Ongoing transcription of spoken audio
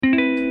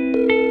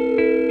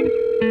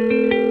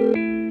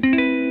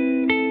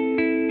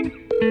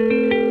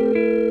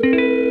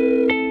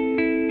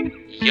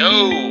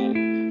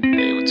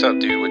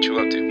dude, what you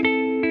up to?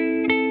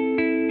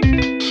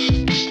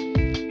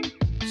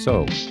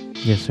 So,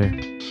 Yes, sir.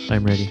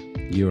 I'm ready.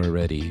 you are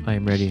ready. I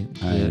am ready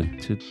I-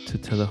 to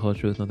tell the whole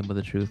truth, nothing but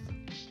the truth.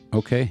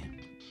 Okay.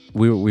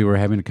 We were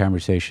having a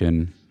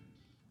conversation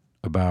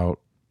about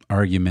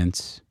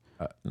arguments.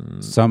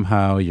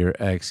 Somehow your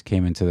ex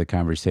came into the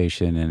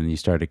conversation and you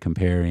started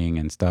comparing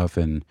and stuff.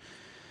 And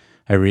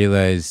I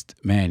realized,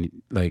 man,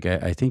 like,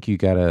 I think you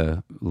got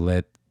to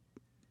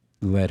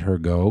let her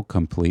go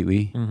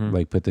completely. Mhm.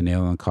 Like, put the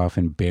nail in the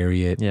coffin,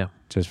 bury it, Yeah.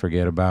 just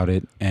forget about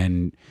it.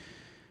 And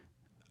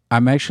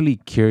I'm actually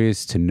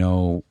curious to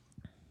know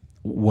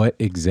what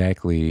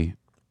exactly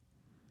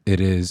it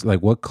is.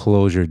 Like, what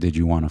closure did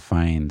you want to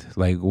find?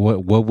 Like,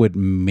 what would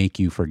make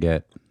you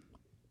forget?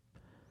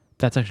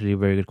 That's actually a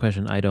very good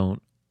question. I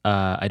don't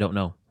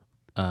know.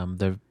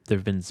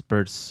 There've been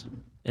spurts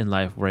in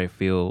life where I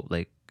feel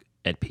like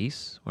at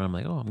peace, where I'm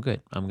like, oh, I'm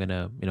good. I'm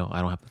gonna, I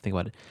don't have to think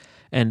about it.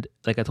 And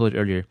like I told you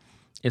earlier,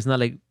 it's not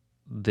like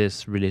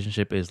this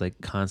relationship is like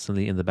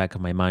constantly in the back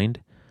of my mind.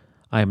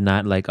 I am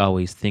not like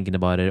always thinking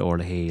about it or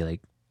like, hey,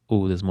 like,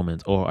 oh, this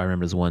moment, or I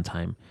remember this one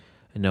time.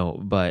 No,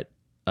 but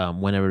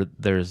whenever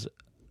there's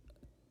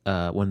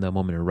when the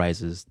moment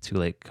arises to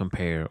like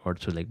compare or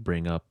to like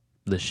bring up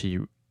the she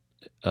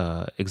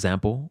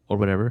example or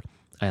whatever,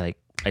 I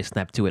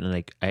snap to it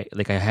and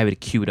I have it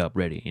queued up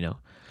ready.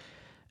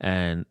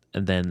 And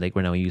then like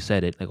right now when you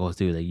said it, like, oh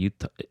dude, like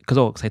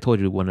because I told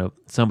you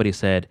somebody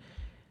said,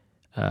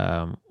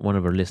 one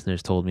of our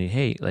listeners told me,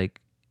 hey, like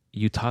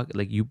you talk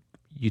about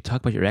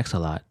your ex a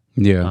lot.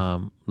 Yeah.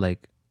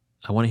 Like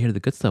I want to hear the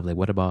good stuff. Like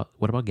what about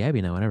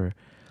Gabby now, whatever.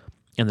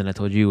 And then I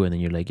told you, and then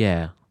you're like,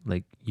 yeah,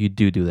 like you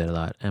do that a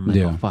lot. And I'm like,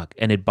 Yeah. oh fuck.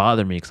 And it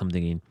bothered me because I'm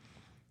thinking,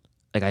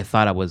 like I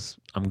thought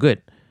I'm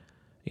good.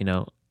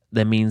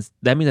 That means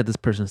that this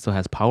person still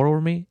has power over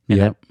me, and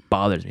Yep. that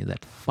bothers me.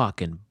 That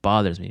fucking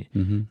bothers me.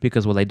 Mm-hmm.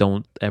 Because while I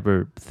don't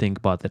ever think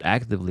about that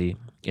actively,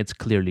 it's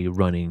clearly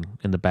running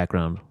in the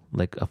background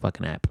like a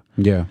fucking app.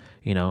 Yeah.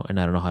 And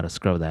I don't know how to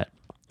scrub that.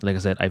 Like I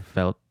said, I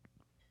felt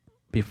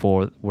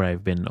before where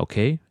I've been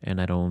okay,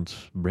 and I don't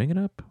bring it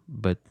up,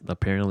 but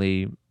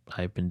apparently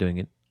I've been doing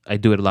it. I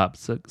do it a lot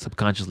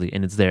subconsciously,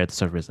 and it's there at the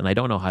surface, and I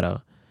don't know how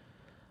to.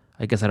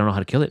 I guess I don't know how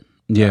to kill it.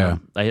 Yeah.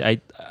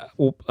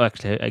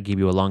 Actually, I gave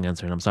you a long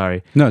answer, and I'm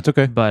sorry. No, it's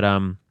okay. But I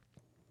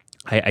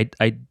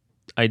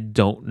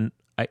don't.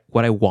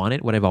 What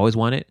I've always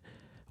wanted,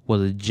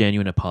 was a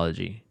genuine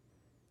apology,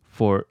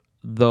 for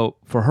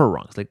her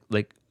wrongs.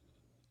 Like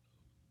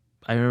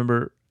I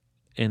remember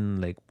in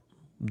like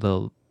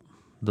the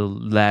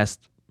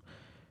last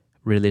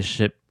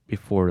relationship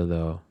before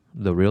the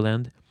real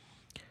end,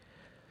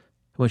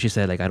 when she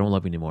said like I don't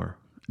love you anymore,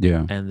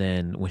 Yeah. and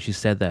then when she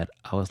said that,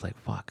 I was like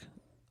fuck.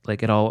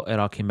 Like it all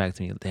came back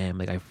to me. Damn,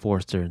 like I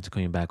forced her into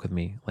coming back with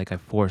me. Like I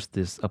forced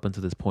this up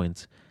until this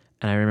point.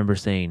 And I remember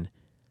saying,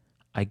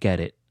 I get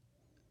it,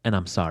 and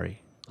I'm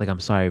sorry. Like I'm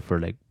sorry for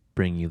like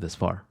bringing you this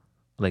far.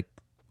 Like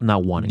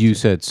not wanting You to.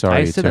 said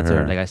sorry I said to that to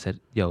her. her. Like I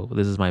said, yo,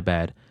 this is my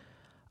bad.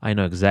 I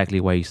know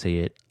exactly why you say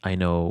it. I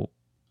know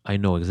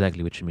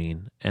exactly what you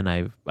mean. And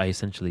I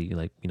essentially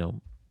like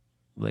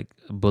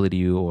bullied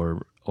you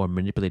or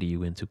manipulated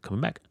you into coming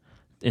back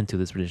into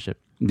this relationship.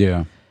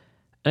 Yeah.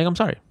 Like I'm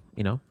sorry,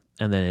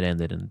 and then it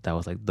ended, and that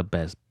was like the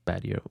best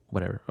bad year,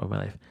 whatever, of my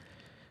life,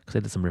 because I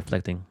did some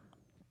reflecting.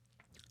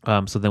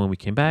 So then when we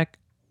came back,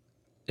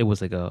 it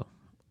was like a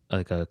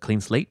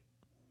clean slate,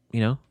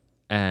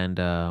 and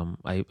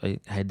I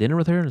had dinner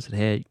with her and I said,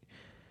 hey,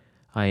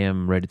 I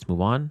am ready to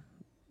move on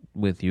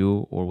with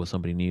you or with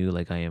somebody new.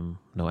 Like I am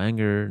no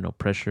anger, no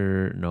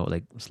pressure, no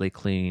like slate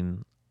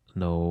clean,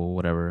 no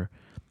whatever.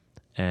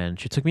 And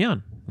she took me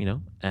on,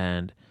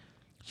 and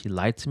she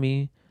lied to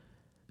me.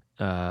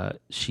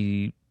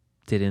 She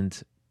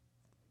didn't,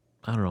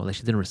 I don't know, like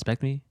she didn't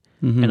respect me.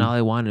 Mm-hmm. And all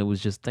I wanted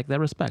was just like that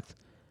respect.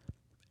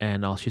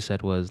 And all she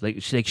said was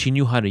like she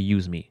knew how to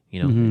use me,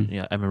 Mhm.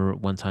 Yeah, I remember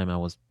one time I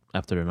was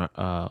after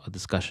a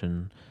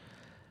discussion,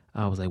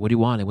 I was like, what do you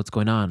want? Like, what's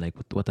going on? Like,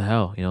 what the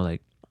hell?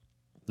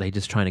 Like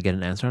just trying to get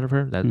an answer out of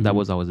her. That Mhm.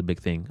 was always a big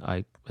thing.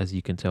 As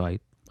you can tell, I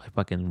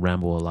fucking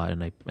ramble a lot,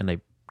 and I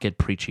get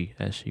preachy,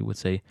 as she would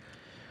say.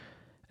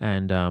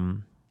 And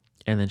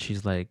then she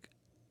said,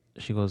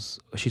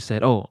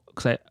 oh,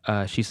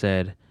 she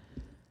said,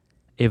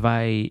 if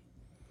I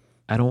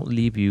don't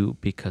leave you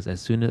because as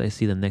soon as I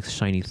see the next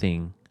shiny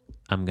thing,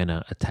 I'm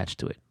gonna attach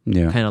to it.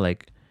 Yeah. Kind of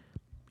like,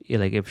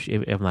 if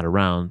I'm not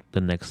around,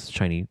 the next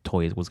shiny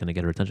toy was gonna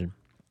get her attention,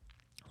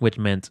 which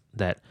meant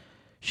that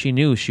she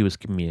knew she was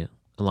keeping me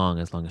along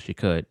as long as she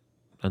could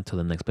until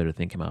the next better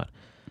thing came out,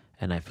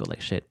 and I feel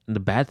like shit. And the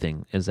bad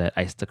thing is that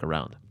I stuck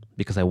around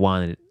because I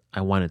wanted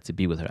to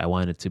be with her. I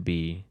wanted to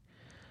be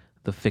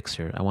the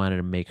fixer. I wanted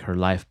to make her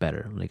life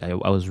better. Like I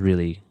was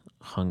really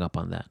hung up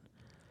on that.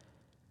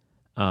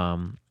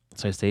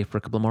 So I stayed for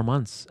a couple more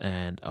months,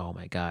 and oh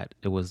my god,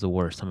 it was the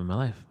worst time of my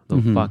life. The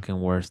Mhm. fucking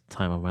worst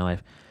time of my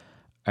life.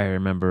 I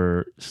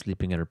remember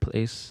sleeping at her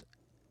place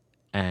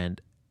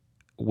and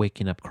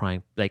waking up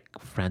crying like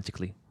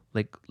frantically,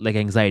 like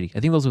anxiety. I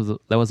think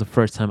that was the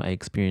first time I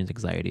experienced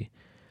anxiety.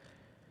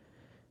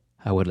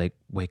 I would like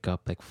wake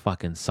up like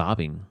fucking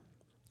sobbing,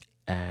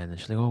 and then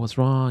she's like, "Oh, what's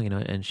wrong?"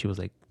 And she was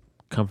like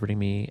comforting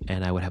me,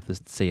 and I would have to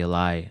say a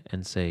lie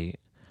and say,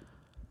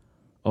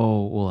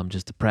 "Oh, well, I'm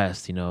just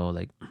depressed."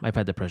 Like I've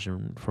had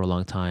depression for a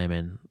long time,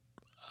 and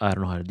I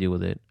don't know how to deal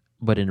with it.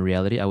 But in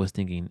reality, I was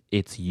thinking,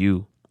 it's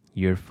you.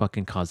 You're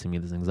fucking causing me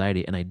this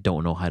anxiety, and I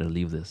don't know how to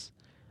leave this.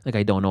 Like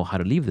I don't know how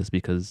to leave this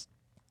because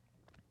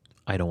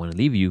I don't want to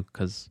leave you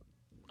because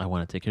I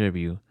want to take care of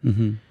you.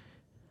 Mm-hmm.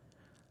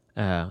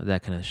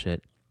 That kind of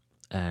shit.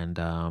 And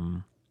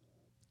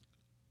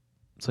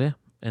so yeah,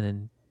 and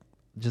then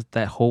just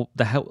that whole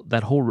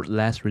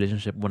last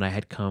relationship when I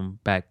had come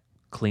back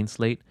clean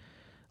slate,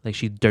 like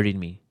she dirtied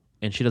me,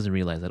 and she doesn't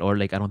realize that, or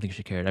like I don't think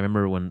she cared. I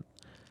remember when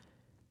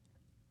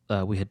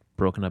we had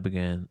broken up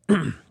again,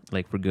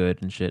 like for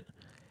good and shit.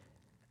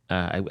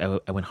 I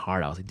went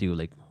hard. I was like, dude,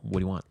 like, what do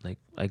you want? Like,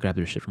 I grabbed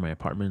her shit from my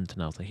apartment,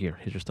 and I was like,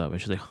 here's your stuff.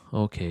 And she's like,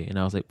 okay. And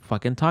I was like,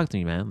 fucking talk to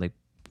me, man. Like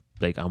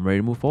I'm ready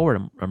to move forward.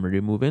 I'm ready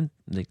to move in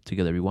like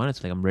together. We want it.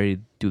 So, like I'm ready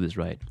to do this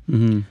right.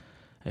 Mm-hmm.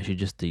 And she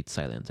just stayed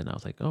silent, and I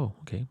was like, oh,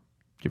 okay.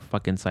 Your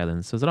fucking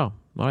silence says it all.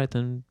 All right,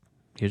 then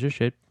here's your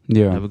shit.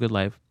 Yeah. Have a good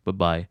life.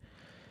 Bye-bye.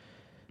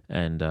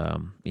 And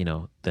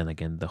then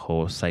again, the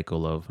whole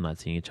cycle of not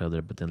seeing each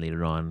other, but then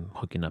later on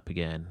hooking up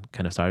again,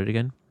 kind of started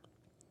again.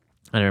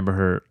 I remember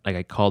her, like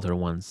I called her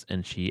once,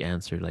 and she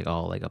answered like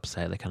all like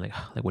upset, like kind of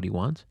like what do you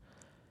want?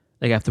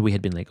 Like after we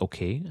had been like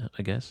okay,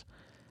 I guess.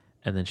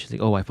 And then she's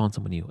like, oh, I found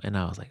someone new, and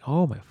I was like,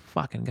 oh my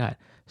fucking god.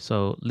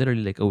 So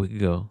literally like a week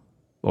ago,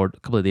 or a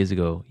couple of days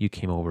ago, you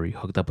came over, you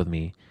hooked up with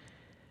me,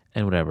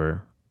 and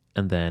whatever,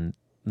 and then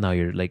now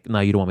you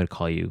don't want me to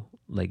call you,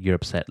 like you're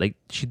upset. Like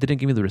she didn't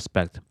give me the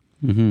respect,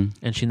 Mm-hmm.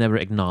 and she never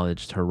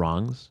acknowledged her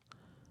wrongs.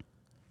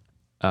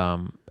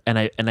 And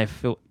I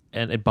feel,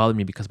 and it bothered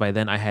me because by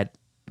then I had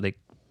like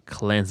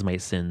cleansed my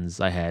sins.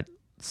 I had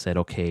said,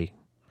 okay,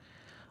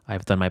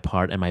 I've done my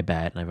part and my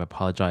bad, and I've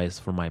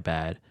apologized for my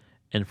bad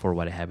and for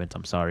what I haven't.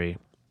 I'm sorry,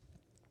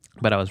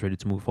 but I was ready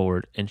to move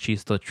forward, and she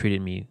still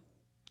treated me.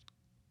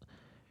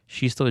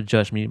 She still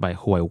judged me by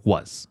who I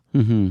was,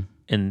 Mm-hmm.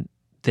 and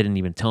didn't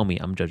even tell me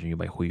I'm judging you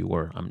by who you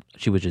were.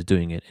 She was just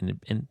doing it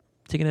and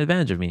taking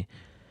advantage of me,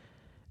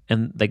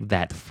 and like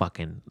that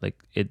fucking like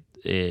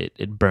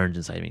it burns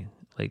inside me.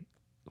 Like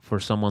for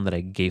someone that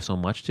I gave so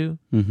much to,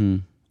 Mm-hmm.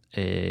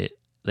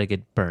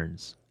 it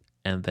burns.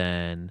 And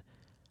then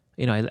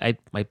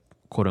I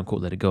quote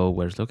unquote let it go,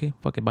 where it's like, okay,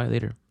 fuck it, bye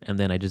later. And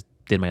then I just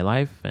did my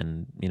life,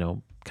 and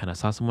kind of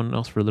saw someone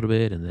else for a little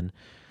bit, and then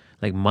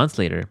like months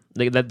later,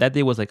 like that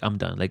day was like, I'm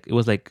done. Like it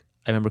was like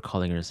I remember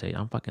calling her and saying,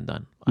 I'm fucking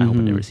done. I hope I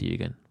never see you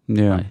again.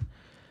 Yeah. Bye.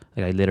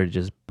 Like I literally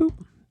just boop,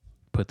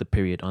 put the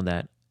period on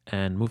that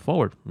and move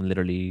forward. And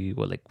literally,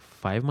 like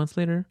 5 months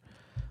later,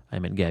 I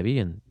met Gabby,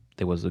 and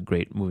there was a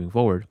great moving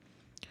forward.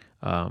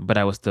 But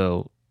I was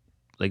still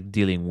like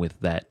dealing with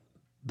that,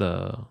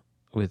 the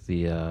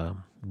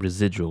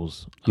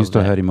residuals. You of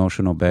still that. had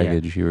emotional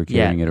baggage. You were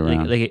carrying it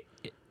around.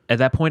 At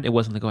that point, it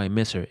wasn't like, oh, I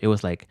miss her. It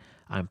was like,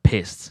 I'm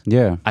pissed.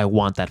 Yeah. I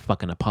want that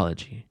fucking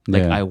apology.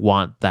 Like, Yeah. I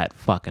want that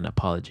fucking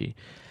apology.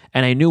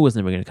 And I knew it was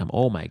never going to come.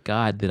 Oh my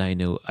God, did I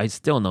know? I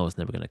still know it's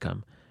never going to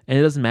come. And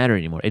it doesn't matter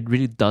anymore. It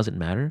really doesn't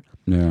matter.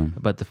 Yeah.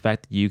 But the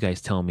fact that you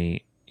guys tell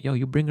me, yo,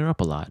 you bring her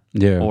up a lot.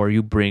 Yeah. Or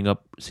you bring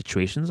up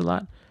situations a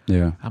lot.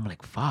 Yeah. I'm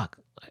like, fuck.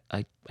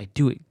 I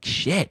do it.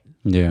 Shit.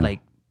 Yeah. Like,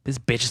 this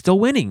bitch is still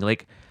winning.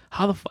 Like,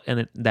 how the fuck?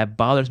 And that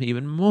bothers me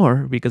even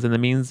more, because then that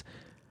means,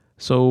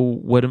 so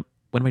what am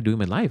I doing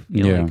with my life?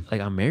 Yeah. Like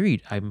I'm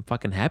married. I'm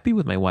fucking happy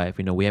with my wife.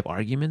 We have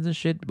arguments and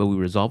shit, but we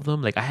resolve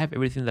them. Like I have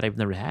everything that I've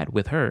never had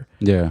with her.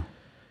 Yeah.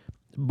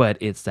 But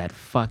it's that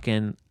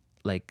fucking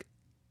like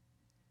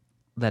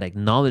that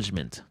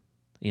acknowledgement,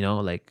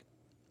 like,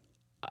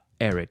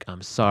 Eric,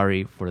 I'm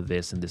sorry for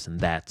this and this and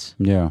that.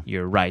 Yeah.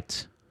 You're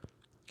right,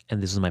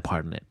 and this is my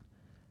part in it.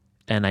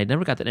 And I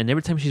never got that. And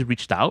every time she's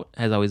reached out,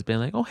 has always been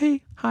like, oh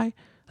hey, hi,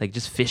 like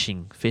just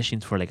fishing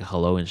for like a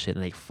hello and shit.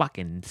 And I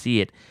fucking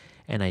see it.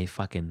 And I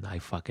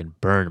fucking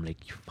burn. I'm like,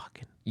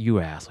 you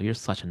asshole. You're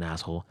such an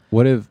asshole.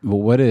 What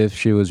if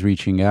she was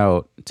reaching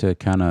out to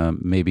kind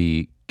of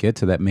maybe get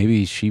to that?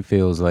 Maybe she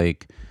feels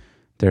like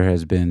there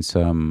has been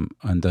some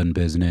undone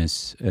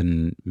business,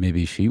 and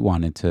maybe she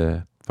wanted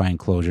to find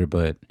closure,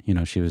 but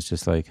she was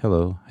just like,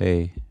 hello,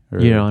 hey.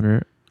 Your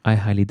Honor, I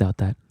highly doubt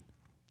that.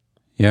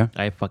 Yeah.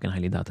 I fucking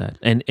highly doubt that.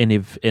 And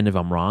if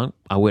I'm wrong,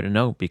 I wouldn't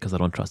know, because I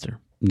don't trust her.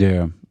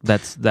 Yeah.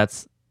 That's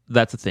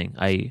the thing.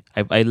 I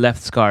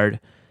left scarred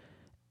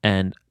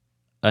and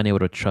unable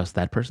to trust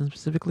that person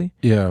specifically.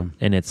 Yeah.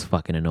 And it's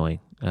fucking annoying.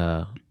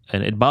 And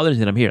it bothers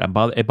me that I'm here.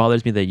 It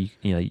bothers me that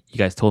you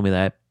guys told me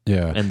that.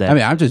 Yeah. And that, I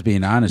mean, I'm just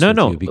being honest with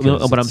you,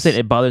 because but I'm saying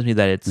it bothers me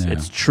that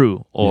it's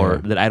true, or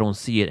Yeah. that I don't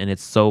see it, and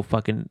it's so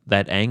fucking,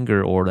 that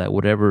anger or that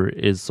whatever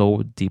is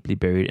so deeply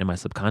buried in my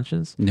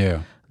subconscious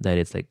Yeah. that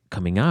it's like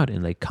coming out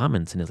in like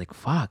comments, and it's like,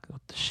 fuck, what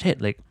the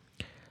shit, like,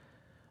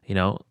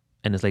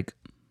 and it's like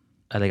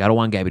I don't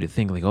want Gabby to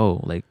think like,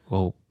 oh,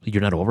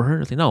 you're not over her.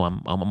 It's like, no,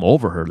 I'm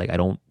over her. Like I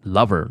don't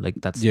love her. Like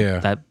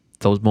that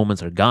those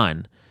moments are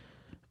gone.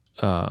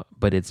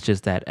 But it's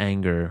just that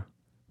anger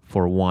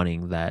for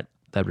wanting that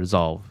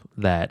resolve.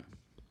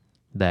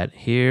 That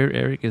here,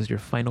 Eric, is your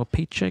final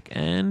paycheck,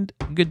 and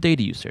good day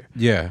to you, sir.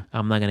 Yeah.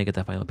 I'm not gonna get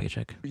that final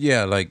paycheck.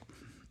 Yeah, like,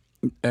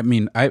 I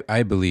mean,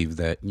 I believe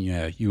that,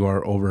 yeah, you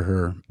are over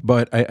her.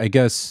 But I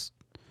guess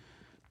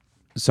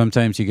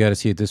sometimes you got to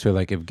see it this way.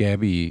 Like, if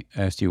Gabby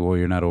asked you, well,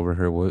 you're not over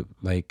her, what,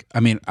 like, I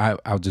mean,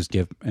 I'll just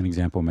give an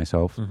example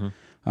myself.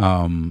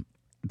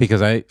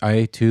 Because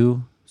I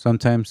too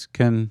sometimes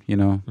can,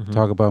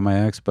 talk about my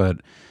ex, but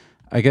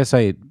I guess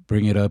I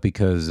bring it up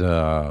because,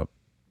 I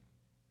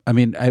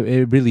mean,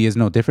 it really is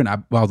no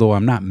different. Although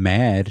I'm not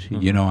mad,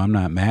 I'm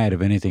not mad.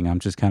 If anything, I'm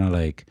just kind of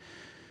like,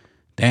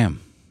 damn,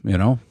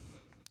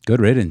 good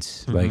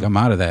riddance. Like, I'm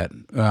out of that.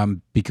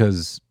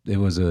 Because it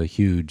was a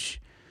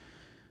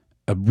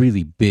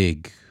really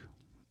big,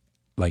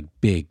 like,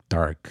 big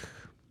dark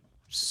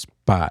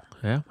spot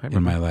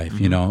in my life,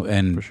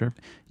 and For sure.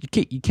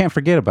 you can't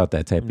forget about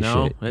that type of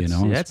No, shit, it's-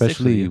 yeah, it sticks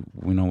with especially you.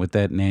 with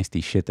that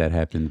nasty shit that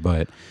happened.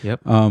 But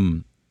Yep.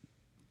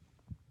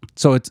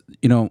 so it's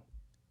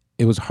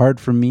it was hard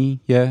for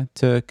me,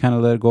 to kind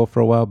of let it go for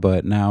a while,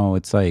 but now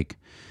it's like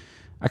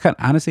I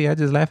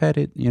just laugh at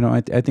it.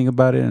 I think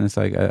about it and it's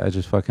like I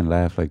just fucking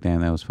laugh, like,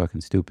 damn, that was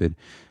fucking stupid.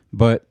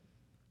 But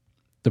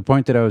the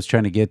point that I was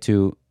trying to get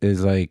to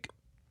is, like,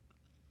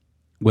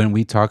 when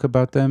we talk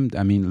about them,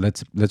 I mean,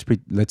 let's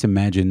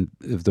imagine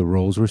if the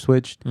roles were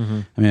switched.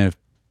 I mean, if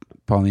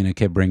Paulina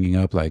kept bringing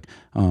up, like,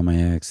 oh, my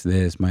ex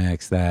this, my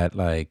ex that,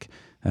 like,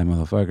 that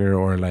motherfucker,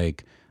 or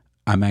like,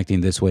 I'm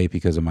acting this way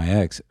because of my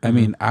ex. I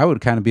mean, I would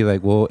kind of be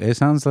like, well, it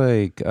sounds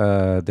like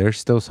there's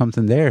still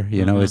something there.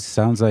 It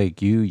sounds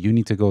like you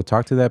need to go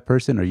talk to that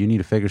person, or you need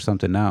to figure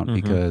something out,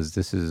 because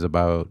this is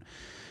about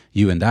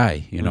you and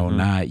I,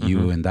 not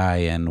you and I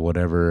and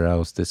whatever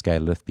else this guy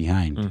left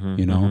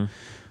behind,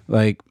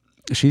 Like,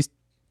 she's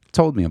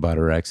told me about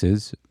her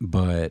exes,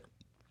 but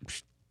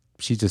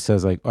she just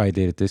says, like, oh, I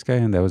dated this guy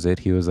and that was it.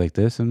 He was like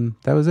this and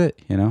that was it,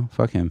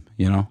 fuck him,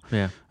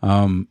 Yeah.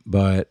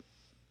 But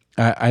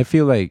I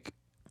feel like,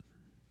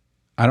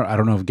 I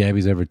don't know if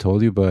Gabby's ever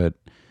told you, but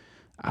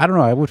I don't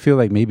know. I would feel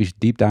like maybe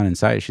deep down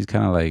inside, she's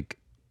kind of like,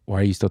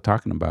 why are you still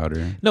talking about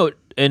her? No,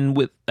 and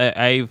with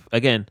I've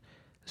again,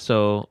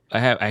 so I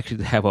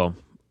actually have a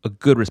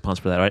good response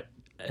for that, right?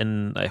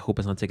 And I hope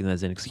it's not taken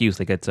as an excuse,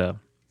 like it's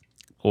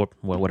or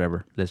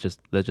whatever. Let's just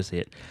say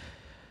it.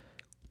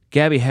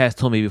 Gabby has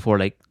told me before,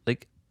 like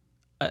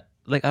I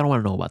don't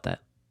want to know about that.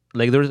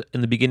 Like, there was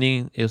in the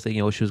beginning, it was like,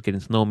 she was getting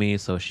to know me,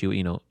 so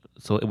she,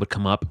 so it would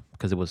come up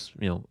because it was,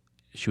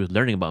 she was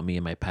learning about me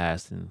and my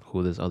past and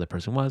who this other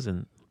person was,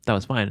 and that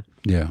was fine.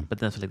 Yeah. But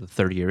then after like the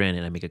third year in,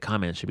 and I make a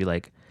comment, she'd be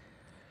like,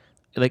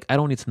 I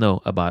don't need to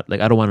know about, like,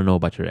 I don't want to know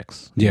about your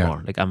ex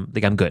anymore. Like, I'm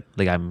good.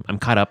 Like, I'm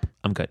caught up.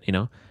 I'm good.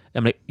 I'm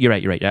like, you're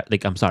right. Yeah,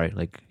 like, I'm sorry.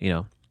 Like,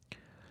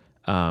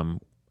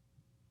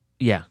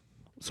 yeah.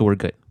 So we're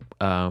good.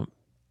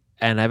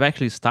 And I've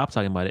actually stopped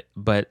talking about it,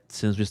 but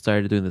since we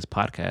started doing this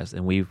podcast,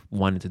 and we've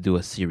wanted to do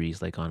a series,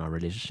 like, on our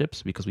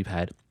relationships, because we've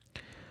had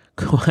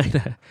quite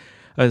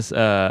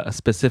a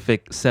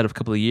specific set of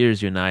couple of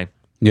years, you and I.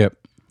 Yep.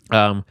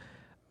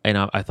 And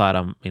I thought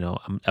I'm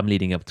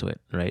leading up to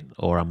it, right?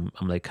 Or I'm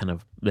like kind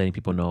of letting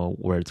people know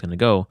where it's gonna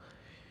go.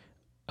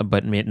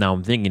 But now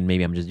I'm thinking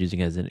maybe I'm just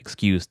using it as an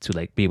excuse to,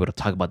 like, be able to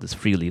talk about this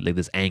freely, like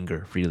this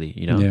anger freely,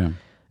 Yeah.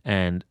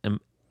 And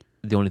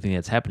the only thing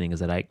that's happening is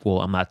that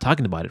I'm not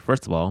talking about it,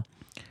 first of all,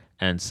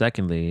 and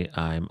secondly,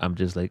 I'm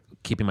just, like,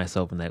 keeping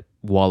myself in that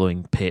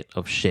wallowing pit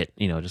of shit,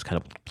 just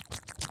kind of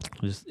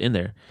just in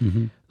there.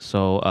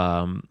 So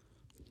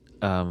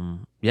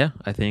yeah,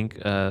 I think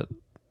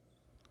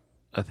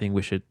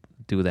we should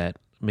do that.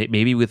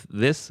 Maybe with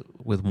this,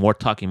 with more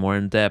talking, more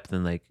in depth,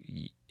 and, like,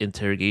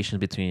 interrogation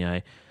between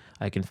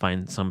I can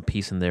find some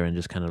peace in there and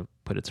just kind of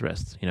put it to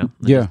rest, and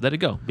just let it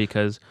go,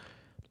 because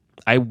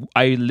I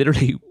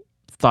literally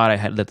thought I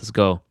had let this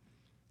go,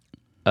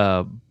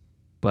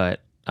 but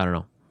I don't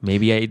know.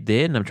 Maybe I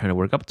did, and I'm trying to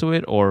work up to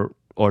it, or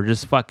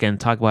just fucking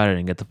talk about it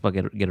and get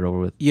it over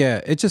with.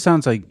 Yeah, it just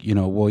sounds like,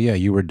 well, yeah,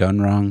 you were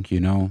done wrong,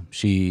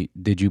 she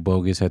did you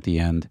bogus at the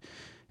end.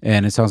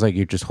 And it sounds like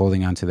you're just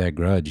holding on to that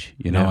grudge,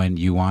 and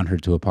you want her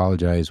to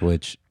apologize,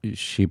 which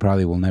she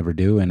probably will never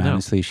do. And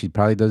honestly, she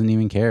probably doesn't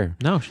even care.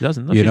 No, she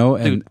doesn't. No,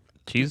 and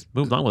she's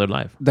moved on with her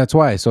life. That's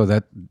why. So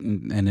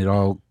and it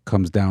all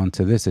comes down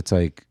to this. It's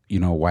like,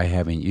 why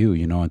haven't you?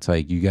 It's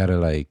like, you got to,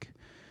 like,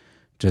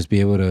 just be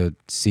able to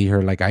see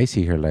her like I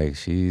see her. Like,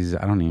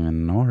 I don't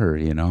even know her,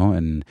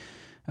 and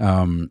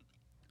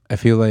I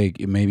feel like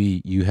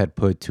maybe you had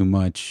put too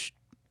much,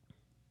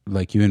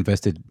 like, you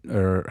invested,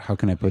 or how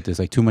can I put this,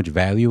 like, too much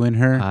value in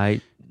her.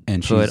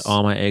 And put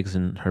all my eggs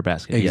in her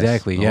basket.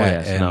 Exactly,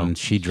 yes. Yeah. Oh,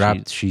 yes.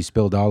 And she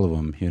spilled all of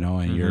them,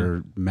 and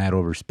you're mad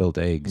over spilt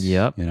eggs.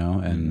 Yep.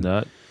 And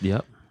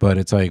yep. But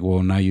it's like,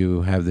 well, now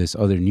you have this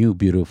other new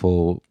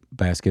beautiful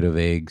basket of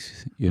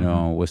eggs,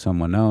 with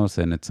someone else,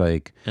 and it's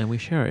like, and we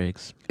share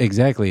eggs.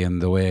 Exactly.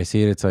 And the way I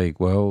see it, it's like,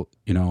 well,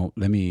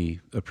 let me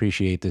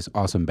appreciate this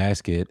awesome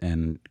basket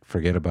and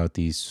forget about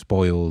these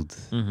spoiled,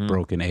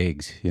 broken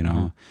eggs.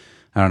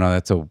 I don't know.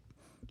 That's a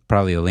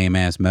probably a lame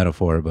ass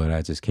metaphor, but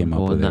I just came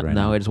up with it right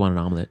now now. I just want an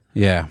omelet.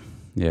 Yeah.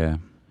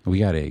 We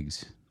got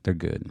eggs. They're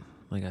good.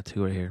 I got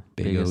 2 right here.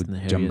 Big Biggest old and the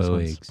hairiest jumbo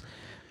ones.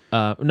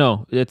 eggs.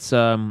 No,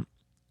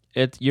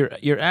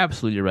 you're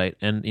absolutely right.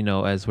 And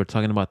as we're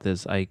talking about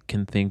this, I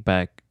can think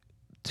back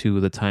to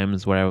the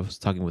times where I was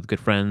talking with good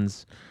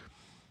friends,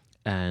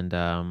 and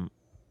I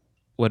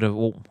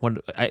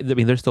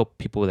mean, there's still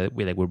people that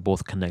we're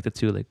both connected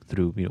to, like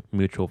through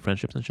mutual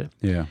friendships and shit.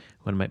 Yeah.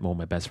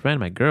 My best friend,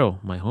 my girl,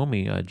 my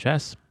homie,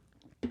 Jess.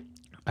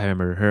 I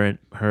remember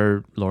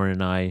her, Lauren,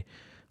 and I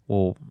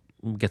will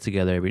get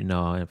together every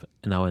now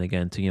and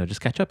again to just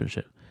catch up and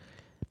shit.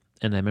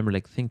 And I remember,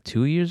 like, I think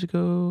 2 years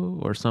ago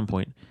or some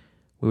point,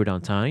 we were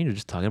downtown,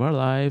 just talking about our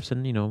lives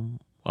and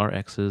our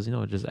exes,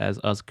 just as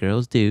us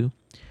girls do.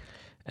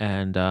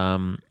 And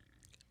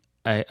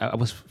I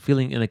was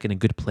feeling in a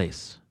good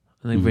place,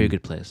 in a very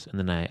good place. And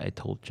then I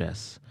told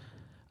Jess,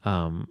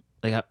 and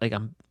I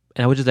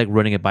was just like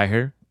running it by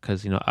her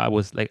because I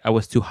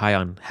was too high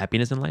on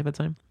happiness in life at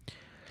the time.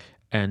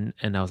 And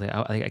I was like,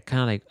 I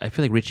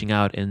feel like reaching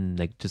out and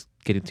like just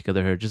getting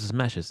together her just as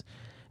matches.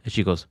 And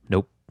she goes,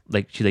 nope.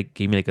 Like she like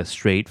gave me like a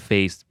straight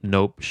face,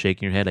 nope,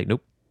 shaking her head like,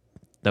 nope,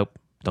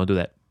 don't do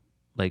that.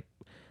 Like,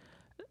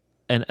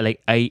 and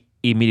like I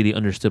immediately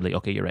understood, like,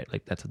 okay, you're right.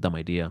 Like that's a dumb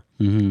idea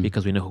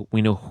because we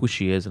know who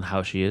she is and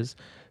how she is.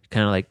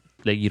 Kind of like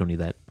you don't need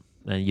that,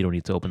 and you don't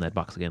need to open that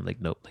box again. Like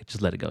nope, like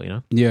just let it go,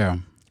 Yeah.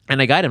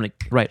 And I got him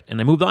like right,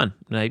 and I moved on.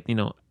 And I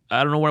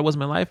don't know where I was in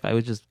my life. I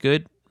was just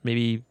good,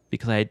 maybe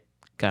because I had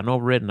gotten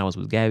over it and I was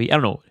with Gabby. I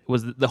don't know. It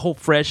was the whole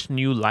fresh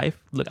new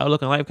life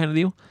outlook on life kind of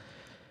deal.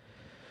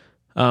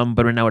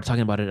 But right now we're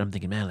talking about it. I'm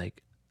thinking, man,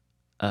 like,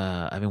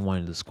 I've been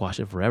wanting to squash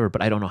it forever,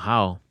 but I don't know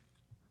how.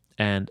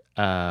 And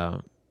I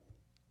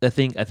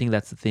think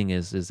that's the thing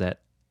is that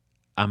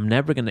I'm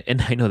never gonna.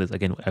 And I know this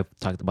again. I've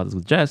talked about this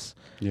with Jess.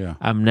 Yeah.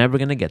 I'm never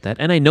gonna get that,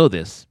 and I know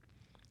this.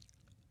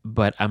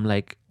 But I'm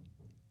like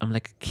a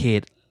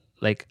kid.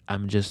 Like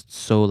I'm just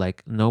so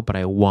like no, but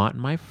I want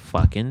my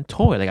fucking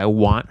toy. Like I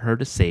want her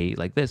to say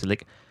like this.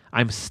 Like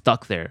I'm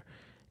stuck there,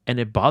 and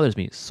it bothers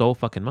me so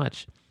fucking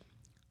much.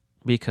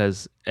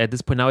 Because at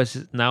this point now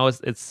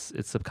it's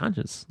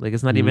subconscious. Like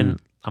it's not even.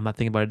 I'm not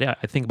thinking about it.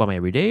 I think about my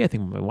every day. I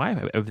think about my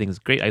wife. Everything's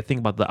great. I think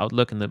about the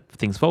outlook and the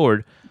things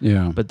forward.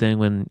 Yeah. But then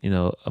when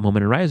a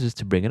moment arises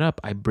to bring it up,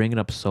 I bring it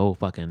up so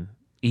fucking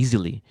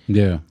easily.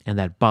 Yeah. And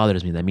that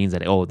bothers me. That means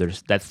that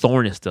there's that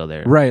thorn is still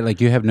there. Right. Like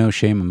you have no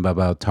shame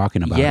about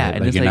talking about it.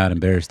 And Like you're not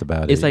embarrassed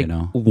about it. It's like,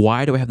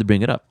 why do I have to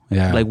bring it up?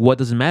 Yeah. Like what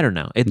does it matter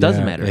now? It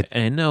doesn't matter.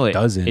 And I know it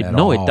doesn't. It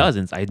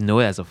doesn't. I know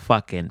it as a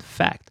fucking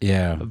fact.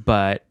 Yeah.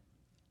 But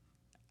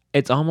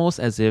it's almost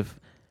as if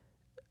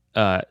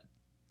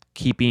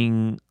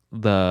keeping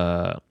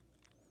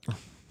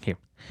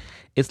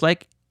it's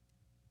like,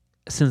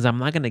 since I'm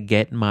not gonna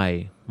get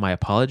my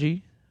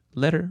apology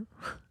letter,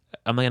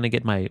 I'm not gonna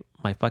get my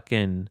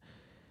fucking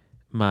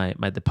my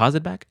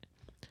deposit back.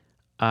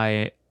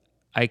 I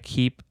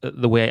keep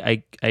the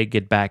way I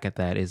get back at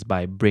that is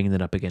by bringing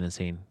it up again and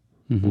saying,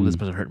 oh, this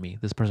person hurt me.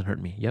 This person hurt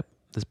me. Yep.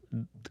 This,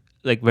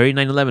 like very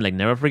 9/11. Like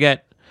never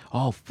forget.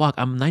 Oh fuck,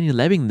 I'm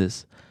 9/11ing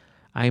this.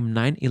 I'm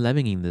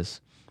 9/11ing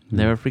this.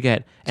 Never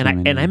forget.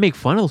 And I make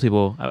fun of those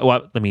people.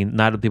 Well, I mean,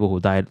 not the people who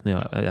died.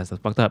 That's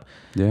fucked up.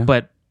 Yeah.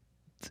 But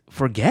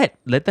forget.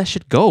 Let that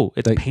shit go.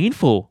 It's like,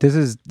 painful. This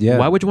is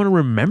Why would you want to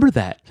remember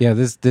that? Yeah.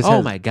 This.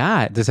 Oh my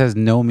god. This has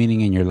no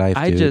meaning in your life,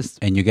 dude.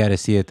 And you got to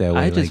see it that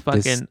way. I just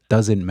like, fucking this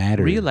doesn't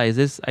matter. Realize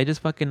this. I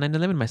just fucking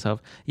 9/11 myself.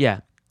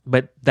 Yeah.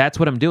 But that's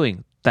what I'm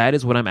doing. That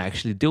is what I'm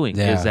actually doing.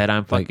 Yeah. Is that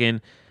I'm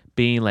fucking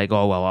being like,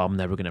 oh well, I'm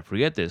never gonna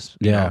forget this.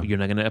 You're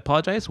not gonna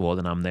apologize. Well,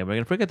 then I'm never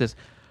gonna forget this.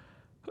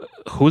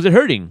 Who's it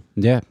hurting?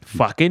 Yeah.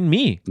 Fucking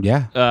me.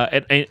 Yeah.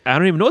 And I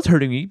don't even know it's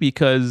hurting me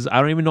because I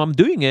don't even know I'm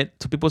doing it.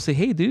 So people say,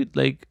 hey, dude,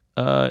 like,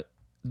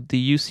 do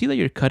you see that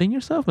you're cutting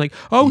yourself? I'm like,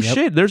 oh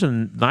shit, there's a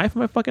knife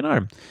in my fucking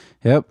arm.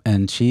 Yep.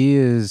 And she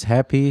is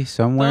happy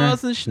somewhere.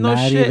 No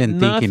not shit. even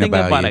thinking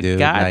about you, dude. A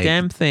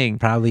goddamn thing.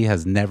 Probably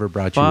has never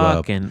brought you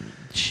up. Fucking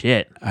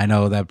shit. I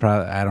know that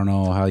I don't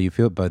know how you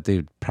feel, but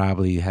dude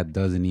probably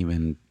doesn't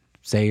even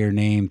say your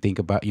name, think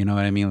about, you know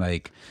what I mean?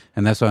 Like,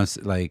 and that's why I'm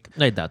like,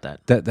 I doubt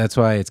that. That's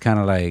why it's kind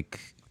of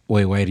like,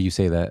 wait, why do you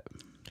say that?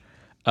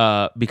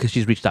 Because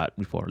she's reached out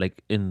before,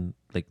 like in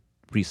like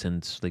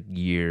recent like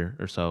year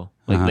or so.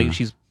 Like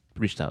she's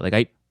reached out.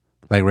 Like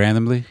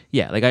randomly?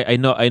 Yeah, like I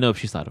know if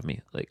she's thought of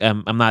me. Like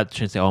I'm not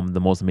trying to say I'm the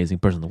most amazing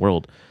person in the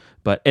world,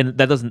 but and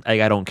that doesn't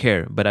I don't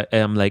care. But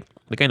I'm like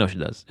I know she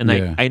does, and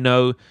I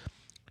know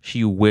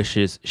she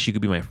wishes she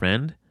could be my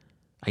friend.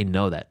 I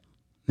know that.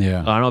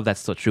 Yeah. I don't know if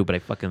that's still true, but I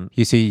fucking...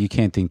 You see, you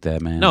can't think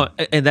that, man. No,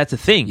 and that's the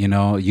thing.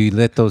 You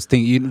let those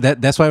things...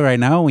 That's why right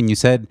now when you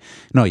said,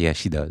 no, yeah,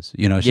 she does.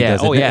 She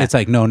doesn't. Oh, yeah. It's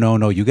like, no.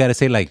 You got to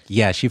say like,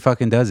 yeah, she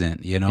fucking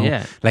doesn't,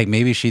 Yeah. Like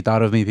maybe she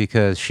thought of me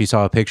because she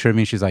saw a picture of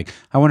me. She's like,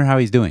 I wonder how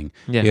he's doing.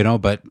 Yeah.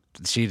 But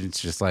she's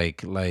just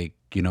like,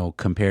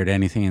 compared to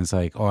anything. It's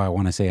like, oh, I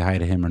want to say hi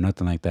to him or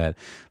nothing like that.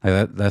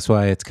 Like that's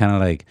why it's kind of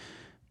like,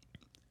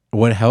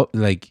 what help?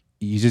 Like,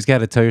 you just got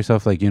to tell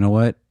yourself like, you know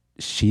what?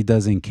 She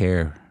doesn't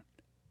care.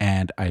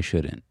 and I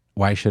shouldn't.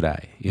 Why should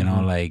I? You know,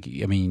 Mhm. like,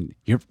 I mean,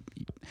 you're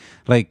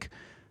like,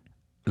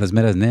 las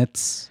meras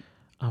nets,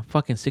 I'm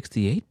fucking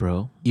 68,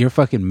 bro. you're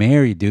fucking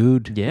married,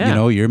 dude. Yeah. You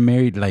know, you're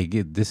married. Like,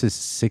 this is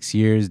 6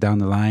 years down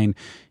the line.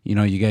 You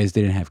know, you guys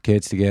didn't have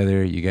kids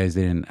together. You guys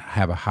didn't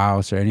have a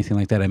house or anything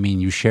like that. I mean,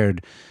 you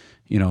shared,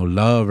 you know,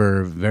 love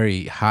or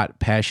very hot,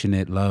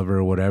 passionate love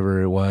or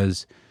whatever it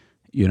was,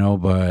 you know,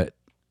 but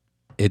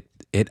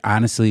it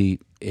honestly,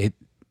 it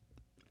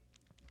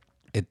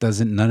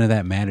doesn't, none of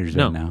that matters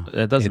No, right now.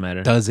 that doesn't It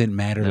matter. doesn't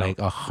matter No. like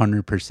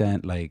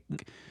 100%. Like,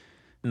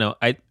 No,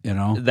 you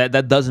know,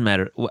 that doesn't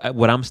matter.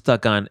 What I'm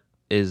stuck on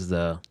is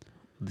the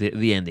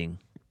ending.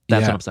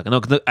 That's Yeah. what I'm stuck on. No,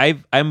 because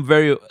I'm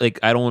very like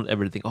I don't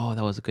ever think, oh,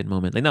 that was a good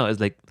moment. Like no, it's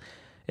like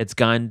it's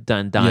gone,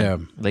 done. Yeah.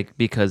 Like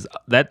because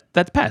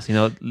that's past. You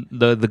know,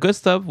 the good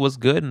stuff was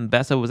good and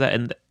bad stuff was that,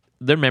 and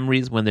their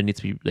memories when there needs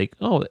to be like,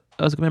 oh, that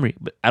was a good memory,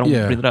 but I don't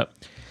Yeah. bring it up.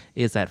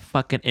 It's that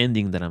fucking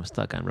ending that I'm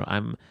stuck on, bro.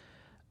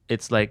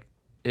 It's like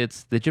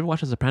it's. Did you ever watch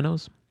The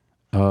Sopranos?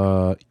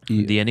 The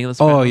ending of The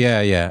Sopranos. oh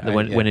yeah, yeah.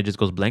 When it just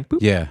goes blank, boop.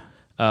 yeah.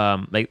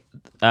 I'm like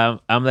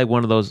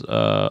one of those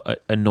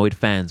annoyed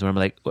fans where I'm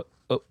like,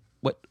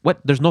 what?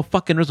 There's no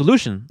fucking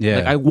resolution. Yeah.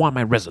 Like I want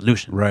my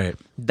resolution. Right.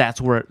 That's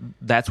where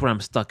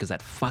I'm stuck. Is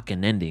that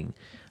fucking ending,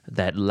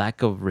 that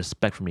lack of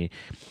respect for me.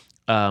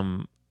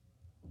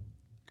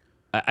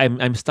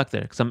 I'm stuck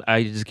there because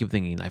I just keep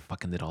thinking I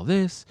fucking did all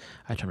this.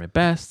 I tried my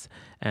best,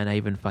 and I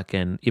even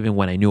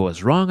when I knew I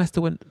was wrong, I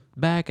still went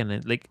back and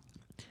then, like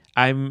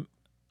I'm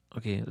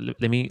okay.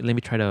 Let me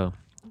try to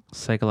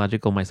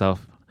psychological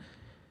myself.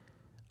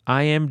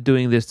 I am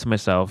doing this to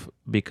myself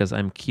because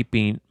I'm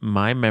keeping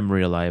my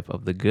memory alive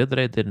of the good that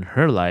I did in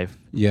her life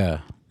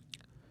Yeah.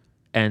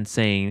 and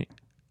saying,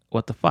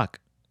 what the fuck?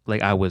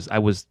 Like I was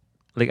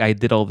like I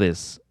did all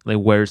this. Like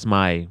where's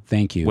my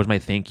Thank you.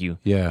 thank you?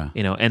 Yeah.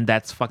 You know, and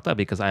that's fucked up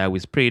because I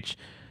always preach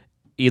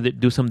either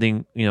do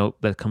something, you know,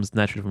 that comes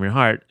naturally from your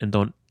heart and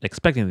don't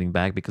expect anything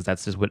back because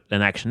that's just what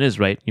an action is,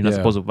 right? You're not Yeah.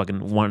 supposed to fucking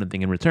want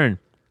anything in return.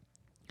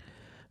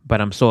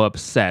 But I'm so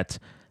upset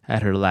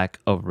at her lack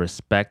of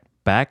respect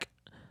back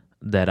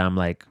that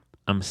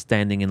I'm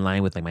standing in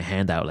line with like my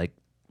hand out, like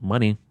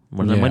money,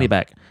 where's my Yeah. money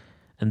back?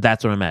 And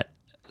that's where I'm at.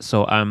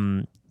 So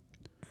I'm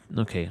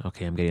okay.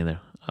 I'm getting there.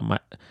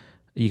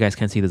 You guys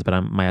can't see this, but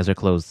my eyes are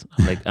closed.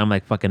 I'm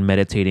like fucking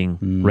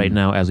meditating right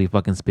now as we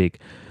fucking speak.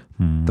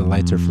 The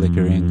lights are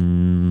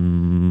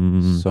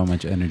flickering. So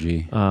much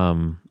energy.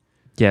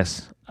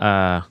 Yes.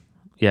 Yeah.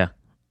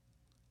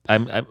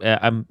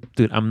 I'm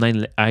dude.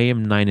 I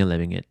am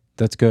 9/11 it.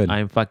 That's good.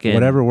 I'm fucking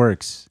Whatever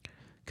works.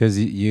 Because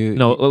you.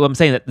 No, I'm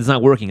saying that it's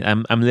not working.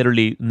 I'm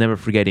literally never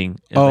forgetting.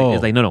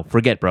 It's like no,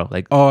 forget, bro.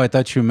 Like, Oh, I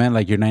thought you meant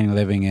like you're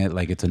 9/11 it.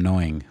 Like it's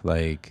annoying.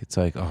 Like it's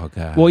like, oh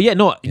God. well, yeah,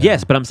 no, Yeah.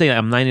 yes, but I'm saying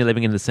I'm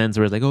 9/11 in the sense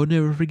where it's like, oh,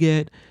 never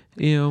forget.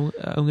 You know,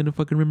 I'm gonna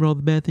fucking remember all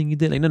the bad thing you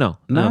did. Like, no,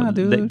 Nah,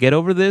 dude. Get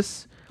over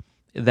this.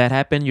 That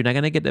happened. You're not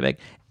gonna get that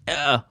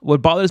back.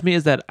 What bothers me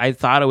is that I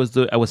thought I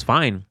was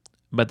fine,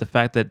 but the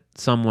fact that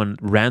someone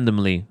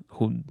randomly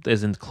who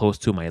isn't close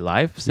to my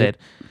life said,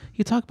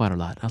 "You talk about it a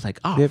lot." I was like,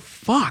 "Oh, Yep.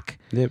 fuck,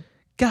 Yep.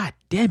 god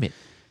damn it."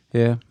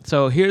 Yeah.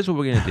 So here's what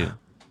we're gonna do.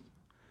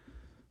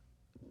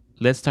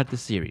 Let's start the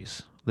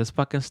series. Let's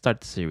fucking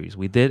start the series.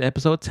 We did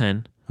episode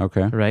 10,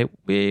 Okay. right?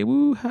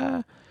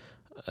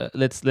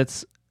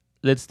 Let's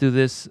do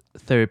this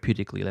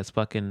therapeutically.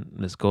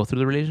 Let's go through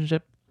the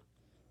relationship.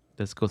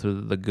 Let's go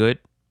through the good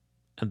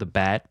and the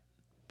bad,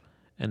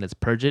 and let's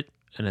purge it.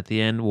 And at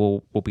the end,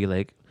 we'll be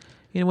like,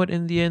 you know what?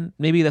 In the end,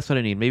 maybe that's what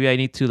I need. Maybe I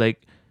need to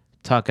like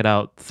talk it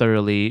out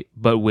thoroughly,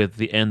 but with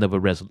the end of a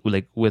with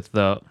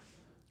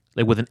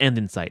an end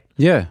in sight,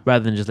 Yeah.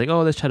 rather than just like,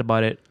 oh, let's chat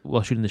about it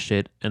while shooting the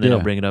shit, and then I'll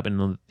Yeah. bring it up in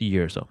a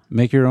year or so.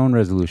 Make your own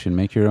resolution.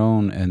 Make your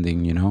own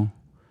ending. You know.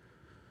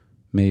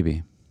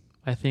 Maybe.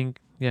 I think,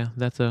 yeah,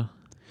 that's a.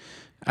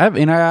 I've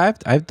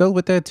dealt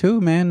with that too,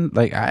 man.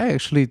 Like I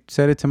actually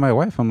said it to my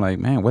wife. I'm like,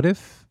 man, what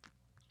if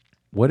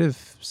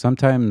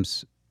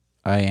sometimes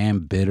I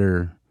am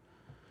bitter?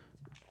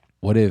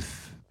 What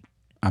if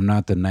I'm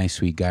not the nice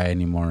sweet guy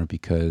anymore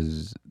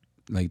because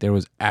like there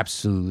was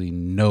absolutely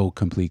no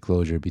complete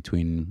closure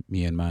between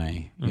me and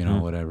my, you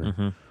know,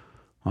 whatever.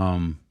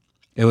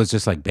 It was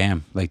just like,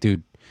 bam, like,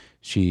 dude,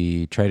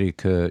 she tried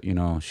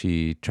to,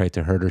 she tried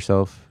to hurt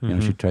herself. You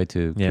know, she tried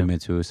to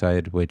commit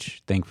suicide,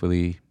 which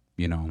thankfully,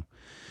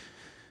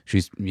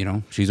 she's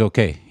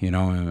okay,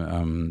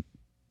 and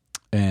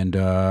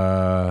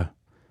I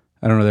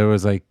don't know, there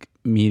was like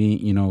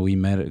meeting, we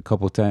met a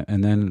couple times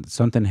and then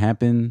something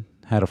happened,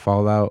 had a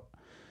fallout,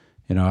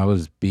 I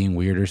was being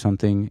weird or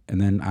something.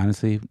 And then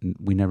honestly,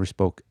 we never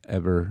spoke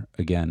ever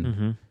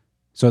again.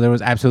 So there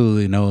was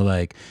absolutely no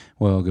like,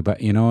 well, goodbye,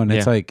 and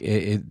it's like,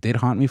 it did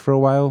haunt me for a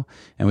while.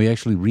 And we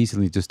actually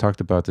recently just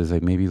talked about this,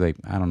 like maybe like,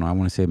 I don't know, I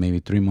want to say maybe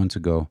 3 months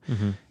ago.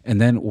 And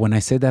then when I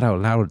said that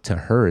out loud to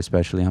her,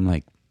 especially, I'm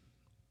like,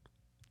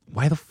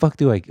 why the fuck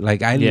do I,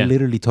 like, I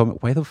literally told me,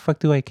 why the fuck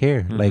do I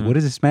care? Like, what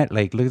does this matter?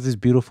 Like, look at this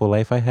beautiful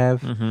life I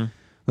have.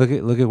 Look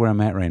at where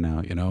I'm at right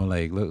now.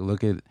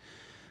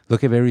 Look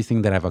look at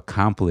everything that I've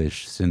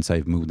accomplished since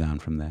I've moved on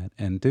from that.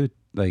 And dude,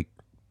 like,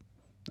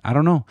 I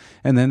don't know.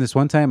 And then this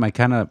one time I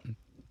told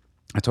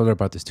her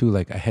about this too.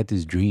 Like I had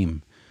this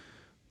dream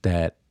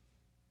that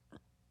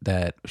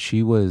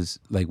she was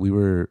like,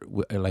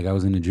 like I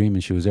was in a dream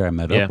and she was there. I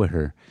met up with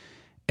her.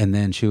 And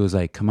then she was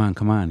like, come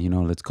on, you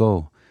know, let's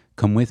go.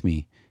 Come with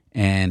me.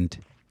 And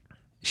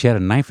she had a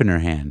knife in her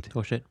hand.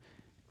 Oh shit.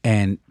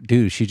 And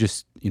dude, she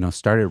just, you know,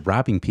 started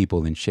robbing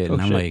people and shit.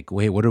 And I'm shit. like,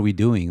 wait, what are we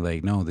doing?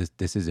 Like, no,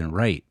 this isn't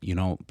right. You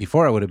know,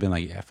 before I would have been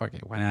like, yeah, fuck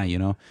it, why not? You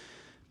know,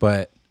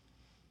 but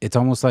it's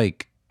almost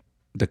like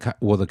the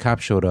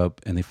cops showed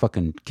up and they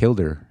fucking killed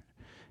her.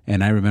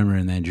 And I remember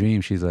in that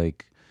dream, she's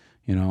like,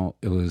 you know,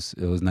 it was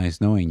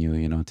nice knowing you.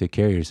 You know, take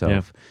care of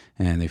yourself.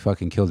 Yeah. And they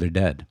fucking killed her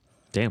dead.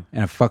 Damn.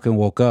 And I fucking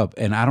woke up,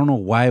 and I don't know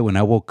why. When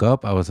I woke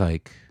up, I was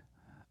like,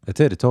 that's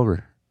it. It's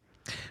over.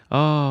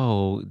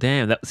 Oh,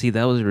 damn. That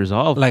was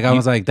resolved. Like I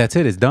was like, that's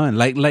it, it's done.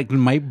 Like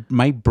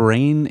my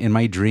brain in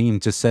my dream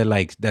just said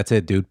like, that's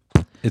it, dude.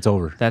 It's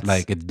over. That's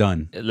like it's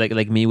done.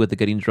 Like me with the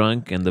getting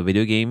drunk and the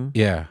video game.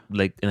 Yeah.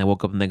 Like, and I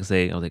woke up the next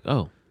day, I was like,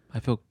 oh,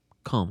 I feel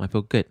calm. I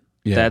feel good.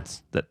 Yeah.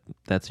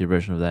 That's your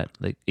version of that.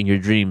 Like in your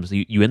dreams,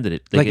 you ended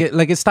it.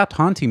 Like it stopped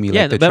haunting me.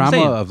 Yeah, like the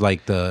trauma of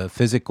like the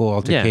physical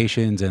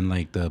altercations and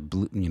like the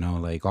you know,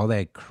 like all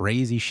that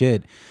crazy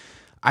shit.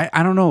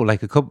 I don't know,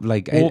 like a couple,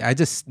 like I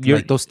just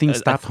like those things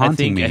stopped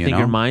haunting me. I think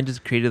your mind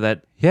just created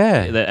that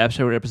that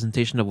abstract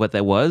representation of what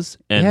that was,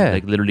 and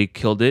like literally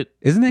killed it.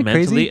 Isn't that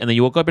mentally, crazy? And then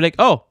you woke up, you're like,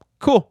 oh,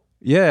 cool.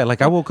 Yeah,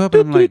 like I woke up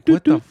and I'm like,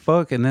 what the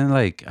fuck? And then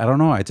like I don't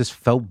know, I just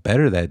felt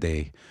better that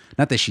day.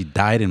 Not that she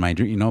died in my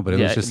dream, you know, but it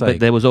was just like, but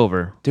that was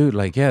over, dude.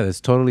 Like, yeah,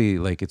 it's totally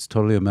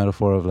a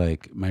metaphor of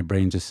like my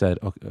brain just said,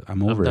 okay,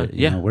 I'm over it.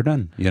 You know, we're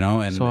done. You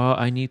know, and so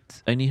I need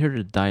her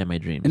to die in my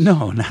dreams.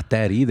 No, not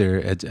that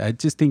either. I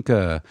just think,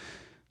 and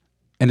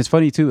it's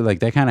funny too.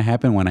 Like that kind of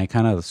happened when I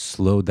kind of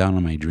slowed down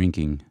on my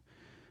drinking.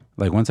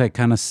 Like once I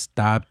kind of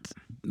stopped,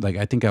 like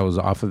I think I was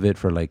off of it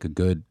for like a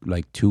good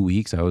like 2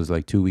 weeks. I was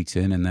like 2 weeks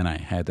in, and then I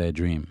had that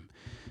dream,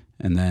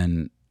 and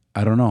then.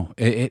 I don't know.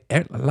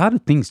 A lot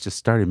of things just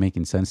started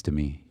making sense to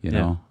me, you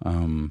know?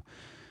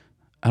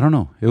 I don't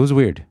know. It was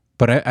weird,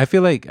 but I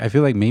feel like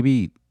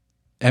maybe,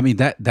 I mean,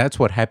 that's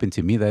what happened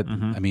to me. That,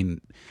 I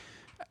mean,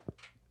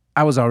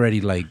 I was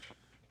already like,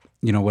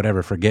 you know,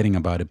 whatever, forgetting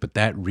about it, but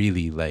that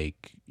really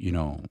like, you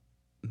know,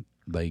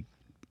 like,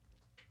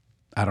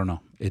 I don't know.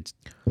 It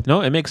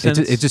makes sense.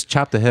 It just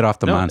chopped the head off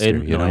the monster.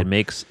 You know, it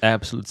makes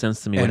absolute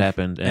sense to me what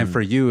happened. And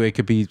for you, it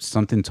could be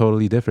something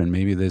totally different.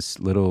 Maybe this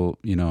little,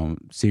 you know,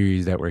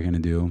 series that we're gonna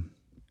do.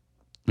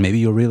 Maybe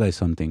you'll realize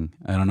something.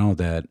 I don't know,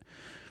 that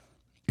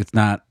it's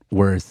not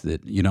worth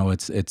it. You know,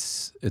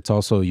 it's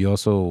also, you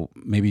also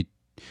maybe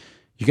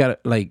you gotta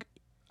like.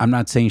 I'm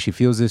not saying she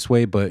feels this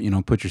way, but you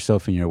know, put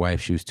yourself in your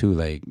wife's shoes too.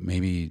 Like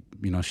maybe,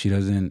 you know, she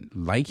doesn't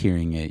like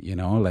hearing it, you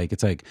know, like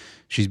it's like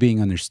she's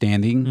being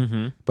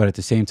understanding, but at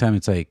the same time,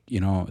 it's like, you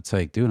know, it's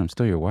like, dude, I'm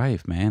still your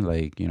wife, man.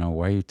 Like, you know,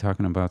 why are you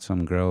talking about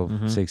some girl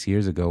 6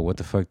 years ago? What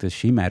the fuck does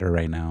she matter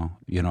right now?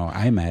 You know,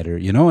 I matter,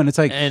 you know, and it's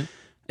like, and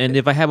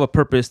if I have a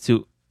purpose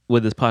to,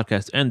 with this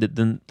podcast end it,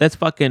 then let's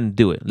fucking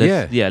do it.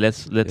 Let's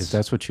if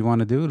that's what you want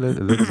to do,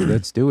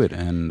 let's do it.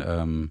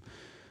 And,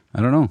 I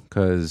don't know,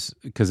 because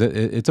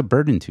it's a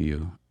burden to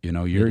you. You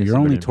know, you're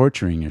only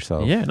torturing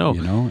yourself. Yeah, no.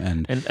 You know,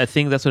 and I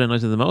think that's what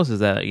annoys me the most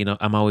is that, you know,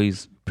 I'm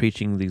always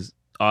preaching these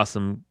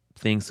awesome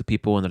things to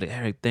people, and they're like,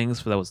 Eric, thanks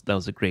for that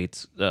was a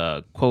great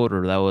quote,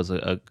 or that was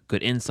a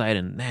good insight,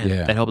 and man,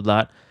 that helped a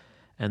lot.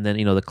 And then,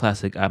 you know, the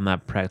classic, I'm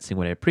not practicing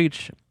what I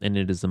preach, and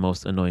it is the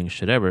most annoying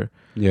shit ever.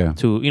 Yeah.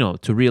 To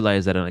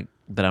realize that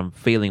I'm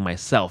failing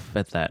myself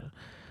at that.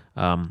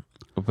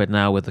 But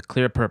now with a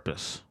clear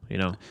purpose. You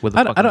know, with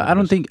I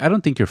don't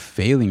think you're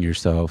failing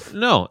yourself.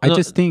 No, I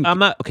just think I'm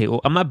not okay. Well,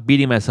 I'm not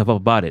beating myself up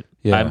about it.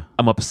 Yeah.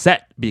 I'm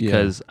upset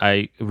because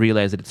I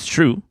realize that it's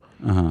true.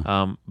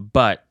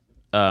 But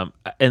and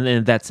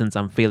in that sense,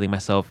 I'm failing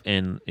myself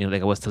in, you know,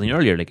 like I was telling you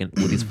earlier, like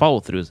with these follow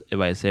throughs. If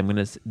I say I'm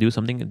gonna do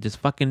something, just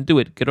fucking do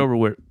it. Get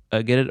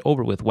it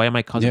over with. Why am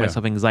I causing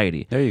myself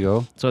anxiety? There you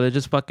go. So they're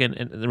just fucking.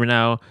 And we're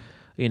now,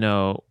 you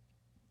know,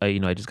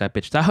 I just got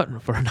bitched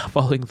out for not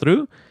following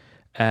through.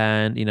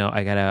 And, you know,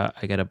 I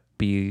gotta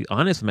be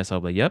honest with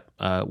myself. Like, yep.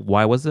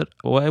 Why was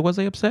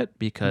I upset?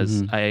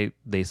 Because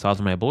they saw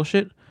some of my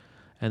bullshit,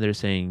 and they're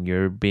saying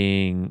you're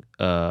being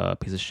a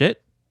piece of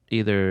shit.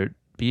 Either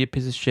be a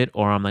piece of shit,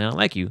 or I'm not gonna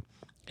like you.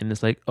 And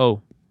it's like,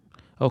 oh,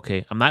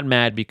 okay. I'm not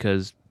mad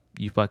because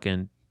you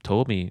fucking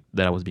told me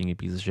that I was being a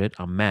piece of shit.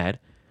 I'm mad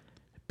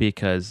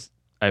because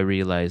I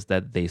realized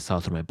that they saw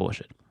through my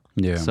bullshit.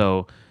 Yeah.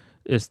 So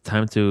it's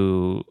time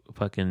to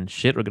fucking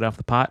shit or get off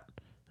the pot,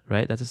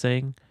 right? That's a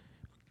saying.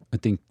 I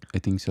think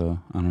so.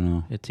 I don't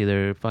know. It's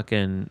either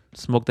fucking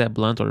smoke that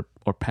blunt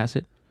or pass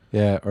it.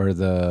 Yeah, or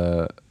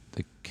the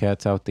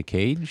cat's out the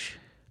cage.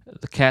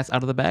 The cat's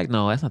out of the bag?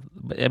 No, that's not.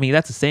 I mean,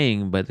 that's a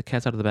saying, but the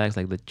cat's out of the bag is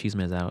like the cheese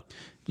man's out.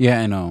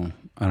 Yeah, I know.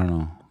 I don't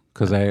know.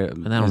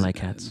 And I don't like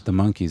cats. The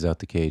monkey's out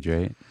the cage,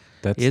 right?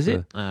 Is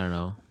it? I don't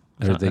know.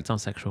 Or That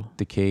sounds sexual.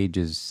 the cage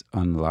is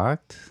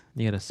unlocked.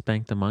 You gotta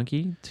spank the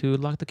monkey to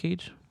lock the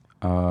cage.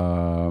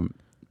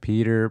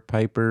 Peter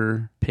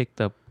Piper Picked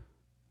up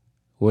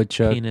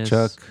Woodchuck penis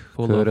Chuck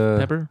full coulda of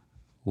pepper.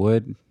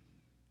 Wood.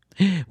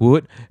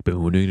 What? I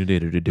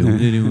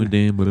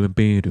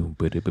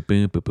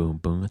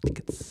think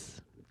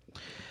it's.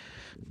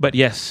 But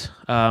yes,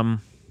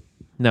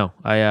 no,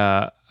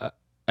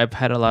 I've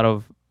had a lot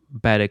of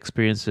bad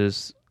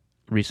experiences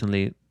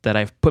recently that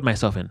I've put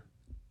myself in.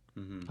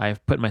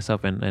 I've put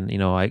myself in, and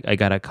I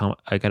gotta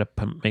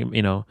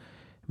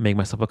make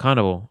myself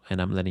accountable,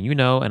 and I'm letting you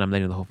know, and I'm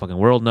letting the whole fucking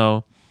world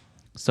know,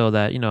 so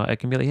that I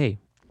can be like, hey,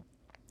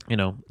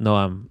 no,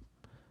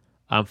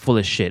 I'm full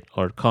of shit,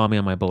 or call me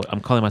on my bullshit.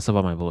 I'm calling myself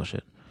on my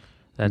bullshit.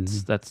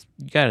 That's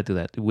you gotta do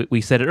that.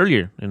 We said it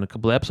earlier in a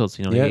couple of episodes.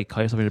 Like, hey,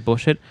 call yourself on your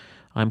bullshit.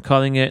 I'm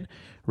calling it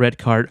red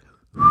card.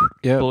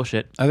 Yeah,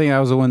 bullshit. I think I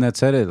was the one that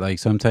said it. Like,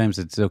 sometimes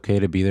it's okay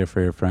to be there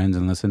for your friends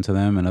and listen to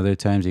them, and other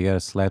times you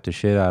gotta slap the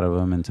shit out of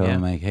them and tell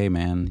them like, hey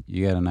man,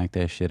 you gotta knock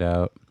that shit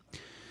out.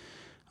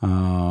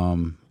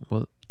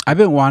 Well, I've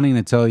been wanting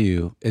to tell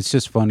you. It's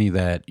just funny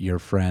that your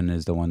friend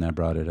is the one that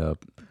brought it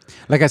up.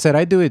 Like I said,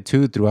 I do it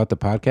too throughout the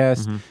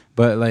podcast,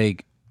 but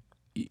like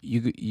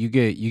you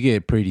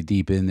get pretty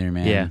deep in there,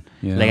 man. Yeah,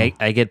 you know? like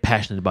I get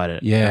passionate about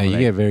it. Yeah, you like,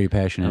 get very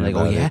passionate. I'm like,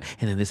 about oh yeah, it.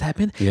 and then this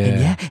happened.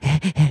 Yeah.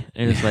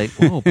 And it's like,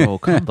 whoa, bro,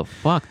 calm the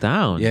fuck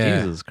down.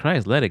 Yeah. Jesus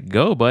Christ, let it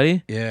go,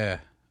 buddy. Yeah,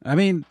 I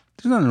mean,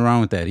 there's nothing wrong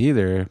with that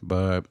either,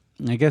 but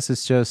I guess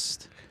it's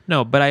just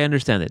No, but I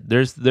understand it.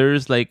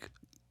 There's like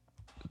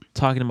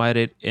talking about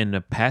it in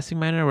a passing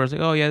manner where it's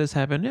like, oh yeah, this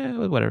happened, yeah,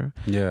 whatever.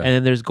 Yeah. And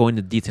then there's going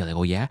to detail, like,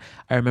 oh yeah,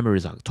 I remember it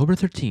was October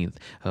 13th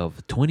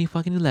of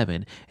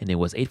 2011, and it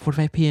was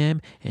 8:45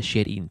 p.m. and she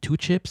had eaten 2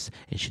 chips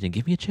and she didn't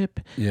give me a chip.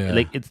 Yeah.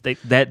 Like, it's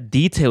like that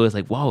detail is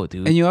like, wow,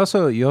 dude. And you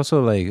also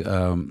like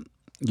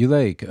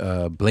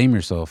blame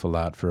yourself a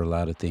lot for a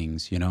lot of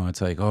things.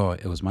 It's like, oh,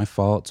 it was my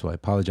fault, so I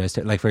apologize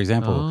to her. Like, for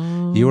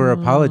example, you were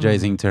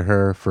apologizing to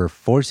her for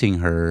forcing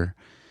her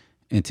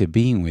into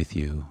being with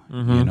you.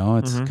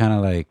 It's kind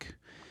of like,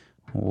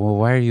 well,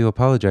 why are you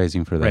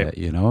apologizing for that?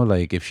 Right.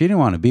 Like, if she didn't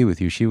want to be with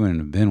you, she wouldn't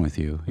have been with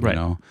you. You Right.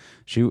 know,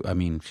 she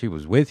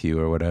was with you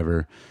or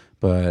whatever.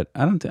 But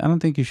I don't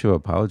think you should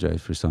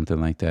apologize for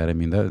something like that. I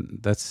mean,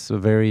 that's a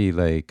very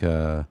like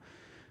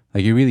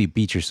you really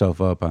beat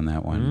yourself up on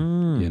that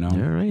one.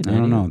 You're right. I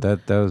don't know.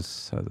 That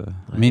was.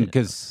 I mean,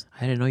 because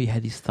I didn't know you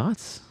had these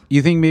thoughts.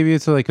 you think maybe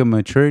it's like a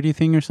maturity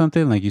thing or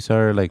something. Like, you saw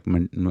her like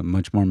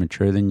much more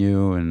mature than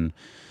you, and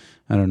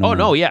I don't know. Oh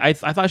no, yeah, I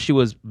thought she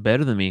was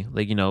better than me.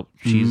 Like,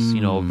 she's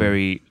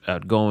very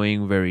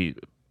outgoing, very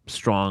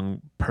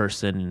strong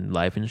person in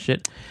life and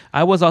shit.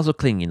 I was also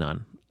clinging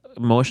on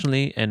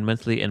emotionally and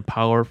mentally and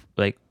power,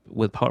 like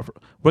with power.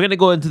 We're gonna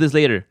go into this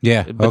later.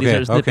 Yeah, but okay, these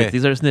are snippets. okay.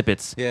 These are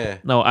snippets. Yeah.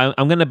 No,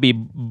 I'm gonna be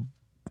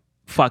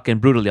fucking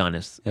brutally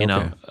honest. You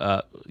know,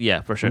 Okay.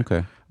 yeah, for sure.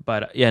 Okay.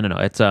 But yeah, no,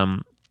 it's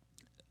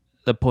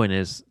the point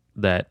is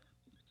that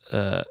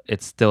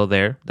it's still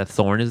there. That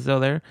thorn is still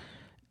there,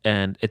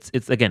 and it's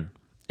again.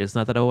 It's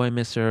not that, oh, I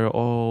miss her.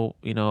 Oh,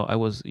 I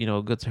was,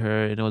 good to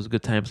her. It was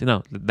good times.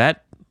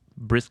 That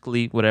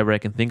briskly, whatever I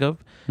can think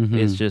of,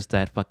 is just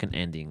that fucking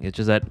ending. It's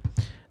just that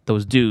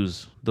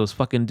those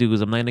fucking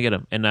dues, I'm not going to get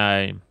them. And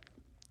I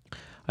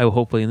will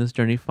hopefully in this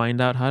journey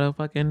find out how to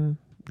fucking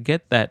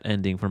get that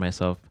ending for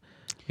myself,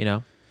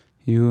 I'm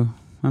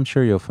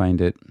sure you'll find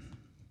it.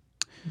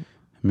 I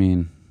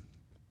mean,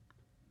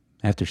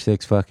 after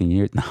 6 fucking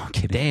years. No, I'm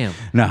kidding. Damn.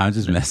 No, I'm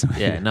just messing with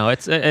you. Yeah, no,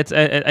 it's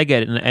I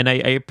get it, and I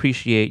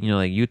appreciate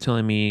like you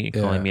telling me,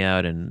 calling me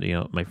out, and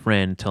my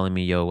friend telling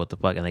me, yo, what the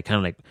fuck, and like kind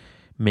of like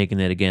making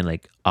it again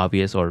like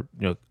obvious, or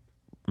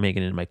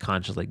making it in my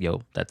conscience like,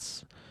 yo,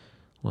 that's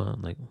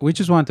like We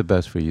just want the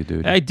best for you,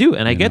 dude. I do,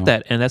 and I get know?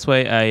 that, and that's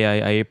why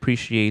I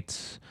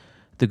appreciate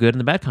the good and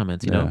the bad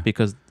comments, you know, Yeah.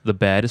 because the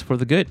bad is for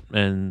the good,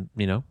 and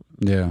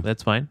Yeah.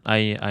 that's fine.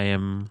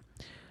 I'm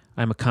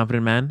a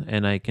confident man,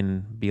 and I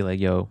can be like,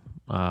 yo,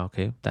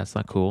 okay, that's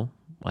not cool.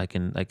 I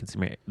can see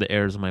the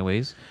errors of my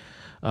ways.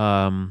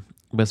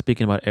 But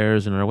speaking about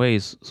errors in our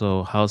ways,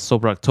 so how's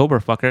Sober October,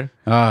 fucker?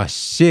 Oh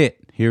shit!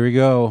 Here we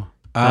go.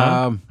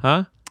 Huh?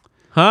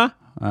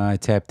 I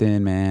tapped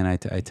in, man. I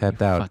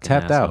tapped out. fucking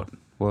Tapped asshole. out.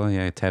 Well,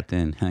 yeah, I tapped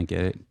in. I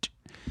get it.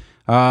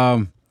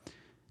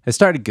 It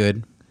started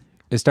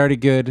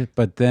good,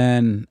 but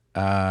then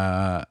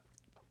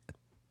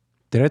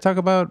did I talk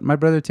about my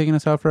brother taking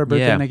us out for our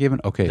birthday Yeah. and I gave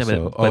him? Okay, Yeah,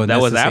 so but and that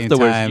that's was the same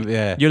afterwards. time,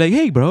 yeah. You're like,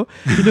 hey, bro,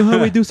 you know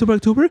how we do Sober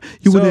October?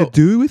 You So- want to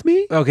do it with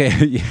me? Okay,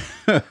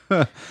 yeah.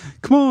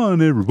 Come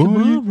on, everybody. Come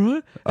on, bro.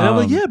 And I'm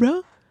like, yeah,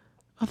 bro.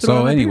 I'll throw So,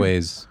 out my beer.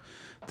 anyways,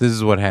 this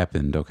is what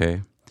happened.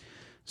 Okay,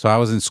 so I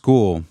was in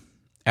school.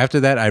 After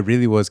that, I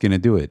really was gonna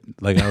do it.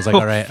 Like, I was like,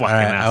 all right. Fucking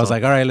I was asshole.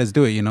 like, all right, let's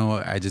do it.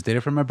 I just did it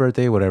for my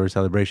birthday, whatever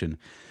celebration.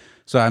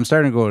 So I'm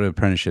starting to go to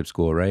apprenticeship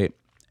school, right?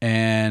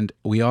 And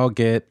we all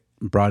get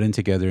brought in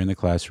together in the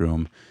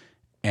classroom,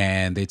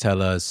 and they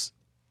tell us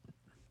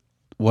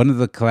one of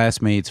the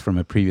classmates from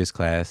a previous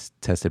class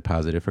tested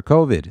positive for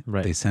COVID.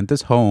 Right. They sent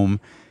us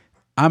home.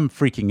 I'm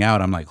freaking out.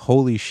 I'm like,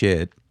 holy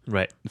shit.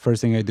 Right. The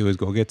first thing I do is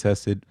go get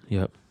tested.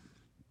 Yep.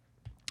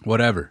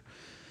 Whatever.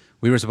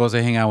 We were supposed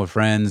to hang out with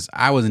friends.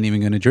 I wasn't even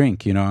going to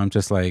drink. I'm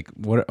just like,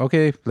 what?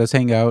 Okay, let's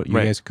hang out. You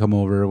Right. guys come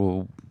over.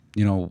 We'll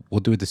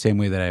do it the same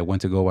way that I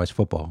went to go watch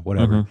football.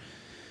 Whatever.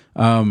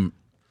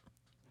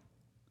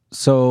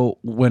 So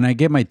when I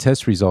get my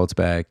test results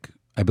back,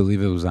 I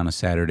believe it was on a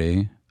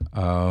Saturday.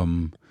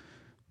 Was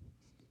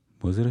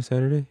it a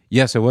Saturday?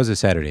 Yes, it was a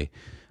Saturday.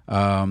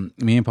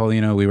 Me and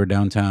Paulina, we were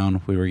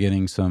downtown. We were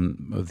getting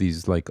some of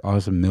these like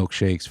awesome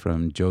milkshakes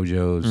from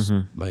JoJo's,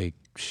 like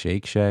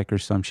Shake Shack or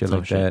some shit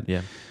like that.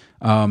 Yeah.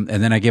 And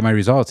then I get my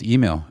results,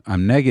 email.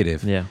 I'm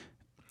negative. Yeah.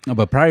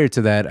 But prior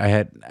to that, I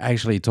had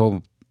actually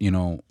told,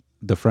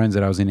 the friends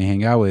that I was going to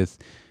hang out with,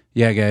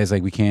 yeah, guys,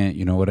 like we can't,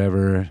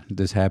 whatever,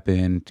 this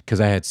happened. Because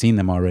I had seen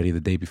them already the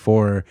day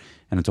before.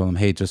 And I told them,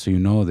 hey, just so you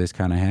know, this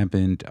kind of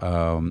happened.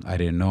 I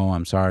didn't know.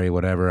 I'm sorry,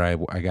 whatever. I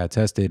got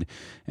tested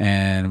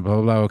and blah,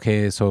 blah, blah.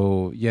 Okay,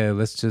 so yeah,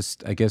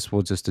 I guess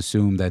we'll just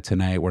assume that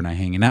tonight we're not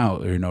hanging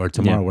out or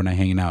tomorrow we're not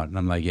hanging out. And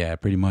I'm like, yeah,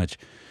 pretty much.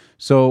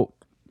 So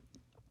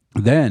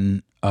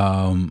then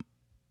the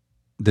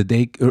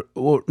day,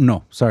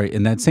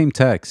 in that same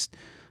text,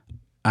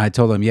 I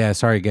told them, yeah,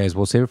 sorry guys,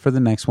 we'll save it for the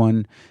next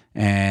one.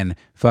 And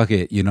fuck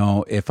it,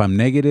 if I'm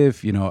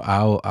negative,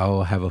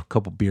 I'll have a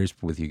couple beers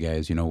with you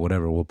guys,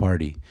 whatever, we'll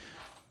party.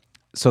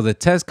 So the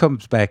test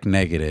comes back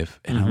negative,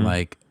 and I'm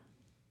like,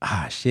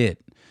 shit.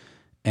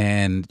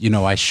 And,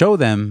 I show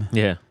them,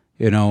 Yeah.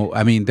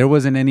 there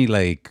wasn't any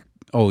like,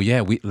 oh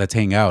yeah, let's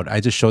hang out.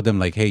 I just showed them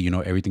like, hey,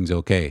 everything's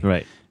okay.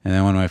 Right. And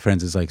then one of my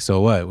friends is like,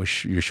 so what?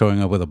 You're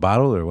showing up with a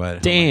bottle or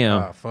what? Damn. I'm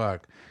like, oh,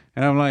 fuck.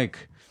 And I'm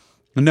like,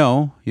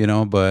 no,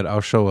 but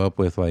I'll show up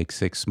with like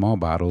 6 small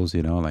bottles,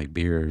 like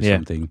beer or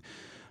something.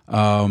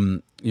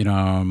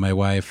 My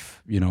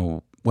wife,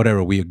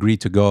 whatever, we agreed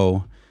to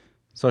go.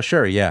 So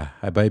sure, yeah,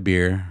 I buy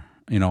beer.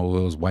 It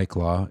was White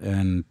Claw.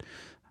 And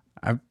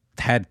I've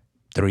had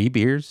 3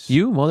 beers.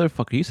 You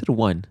motherfucker, you said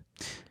 1.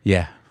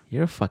 Yeah.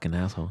 You're a fucking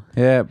asshole.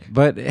 Yeah,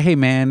 but hey,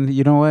 man,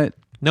 you know what?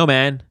 No,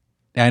 man.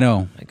 I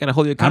know. I gotta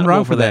hold you I'm accountable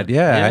wrong for that.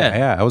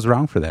 Yeah. I was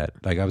wrong for that.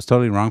 Like, I was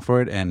totally wrong for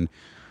it. And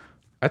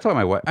I told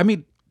my wife,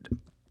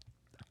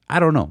 I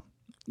don't know.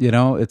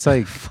 It's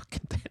like,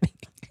 Fucking Danny.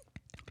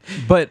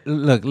 but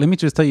look, let me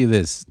just tell you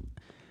this.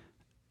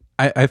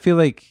 I feel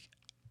like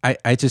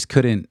I just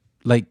couldn't,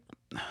 like,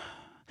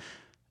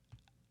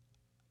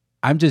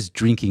 I'm just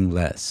drinking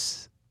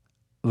less.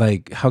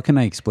 Like, how can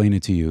I explain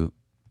it to you?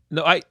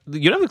 No,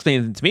 you're not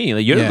explaining it to me.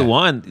 Like, you're Yeah. the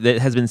one that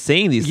has been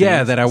saying these things.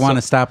 Yeah, that I want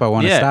to stop. I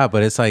want to Yeah. stop.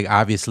 But it's like,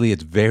 obviously,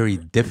 it's very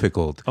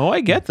difficult. Oh,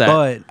 I get that.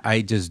 But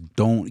I just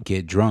don't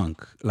get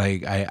drunk.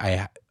 Like,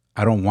 I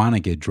don't want to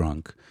get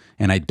drunk.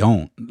 And I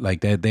don't.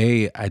 Like, that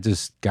day, I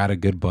just got a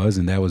good buzz,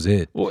 and that was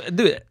it. Well,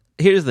 dude,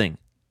 here's the thing.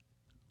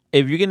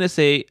 If you're gonna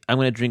say I'm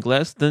gonna drink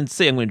less, then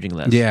say I'm gonna drink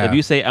less. Yeah. If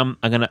you say I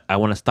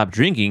want to stop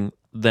drinking,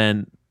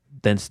 then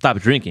stop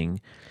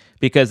drinking,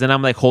 because then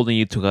I'm like holding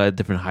you to a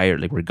different higher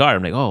like regard.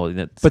 I'm like, oh,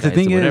 But the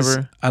thing is,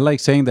 whatever. I like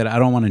saying that I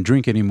don't want to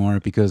drink anymore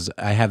because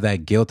I have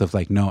that guilt of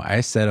like, no,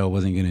 I said I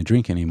wasn't going to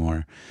drink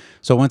anymore.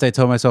 So once I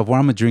tell myself, well,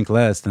 I'm going to drink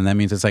less, then that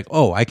means it's like,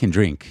 oh, I can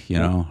drink,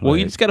 Well, like,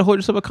 you just gotta hold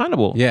yourself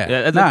accountable.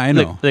 Yeah. Nah, I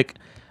know. Like,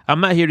 I'm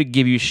not here to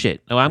give you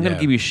shit. No, I'm gonna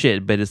Yeah. give you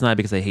shit, but it's not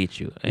because I hate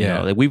you.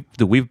 Yeah. Like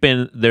we've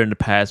been there in the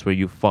past where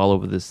you fall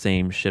over the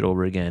same shit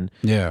over again.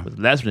 Yeah. With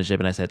the last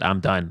relationship, and I said I'm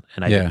done,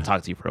 and I Yeah. didn't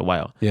talk to you for a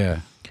while. Yeah.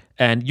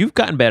 And you've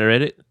gotten better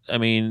at it.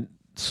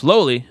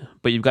 Slowly,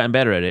 but you've gotten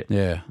better at it.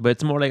 Yeah. But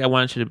it's more like I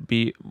want you to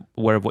be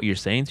aware of what you're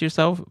saying to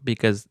yourself,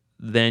 because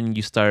then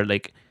you start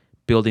like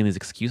building these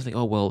excuses like,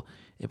 oh, well,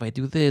 if I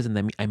do this and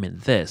then I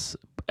meant this,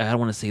 I don't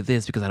want to say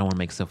this because I don't want to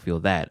make myself feel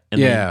that.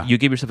 And Yeah. then you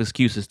give yourself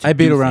excuses to I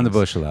beat do around the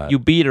things. bush a lot. You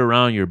beat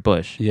around your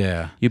bush.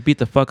 Yeah. You beat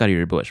the fuck out of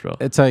your bush, bro.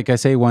 It's like I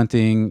say one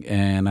thing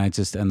and I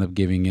just end up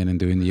giving in and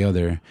doing the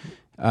other.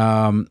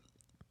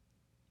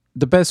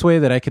 The best way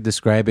that I could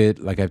describe it,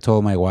 like I've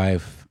told my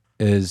wife,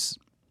 is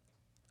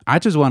I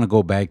just want to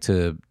go back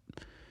to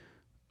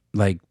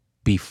like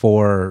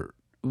before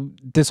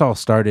this all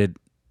started,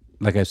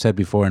 like I've said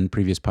before in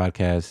previous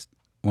podcasts,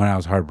 when I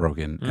was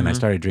heartbroken and I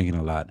started drinking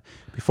a lot.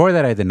 Before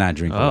that, I did not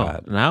drink a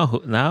lot.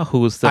 Now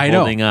who's still I know.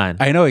 holding on?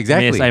 I know,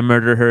 exactly. Yes, I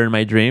murdered her in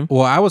my dream.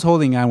 Well, I was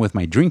holding on with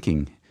my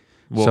drinking.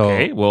 Well, So-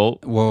 okay, well,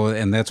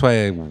 and that's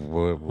why,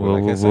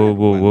 like I said,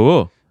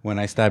 whoa. when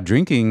I stopped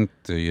drinking,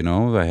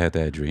 I had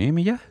that dream.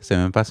 Yeah, se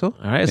me pasó.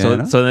 All right, You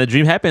know? so the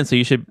dream happened, so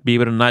you should be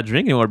able to not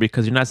drink anymore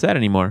because you're not sad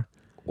anymore.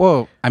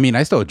 Well, I mean,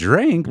 I still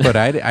drank, but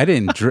I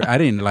didn't I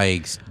didn't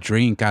like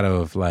drink out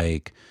of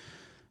like,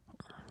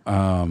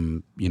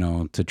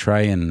 to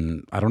try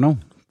and I don't know,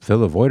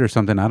 fill a void or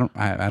something. I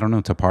don't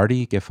know, to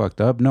party, get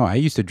fucked up. No, I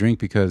used to drink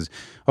because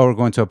we're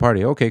going to a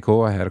party. Okay,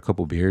 cool. I had a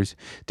couple beers,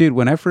 dude.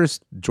 When I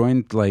first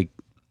joined like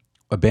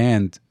a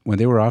band, when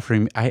they were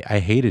offering me, I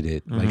hated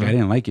it. Like I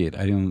didn't like it.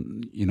 I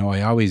didn't,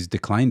 I always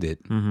declined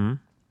it. Mm-hmm.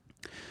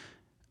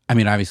 I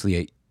mean,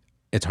 obviously,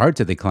 it's hard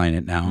to decline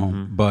it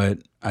now, but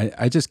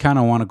I just kind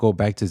of want to go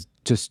back to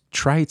just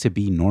try to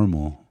be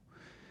normal.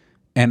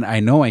 And I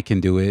know I can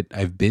do it.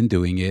 I've been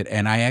doing it,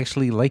 and I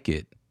actually like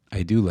it.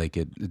 I do like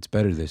it. It's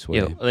better this way.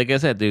 Yo, like I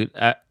said, dude,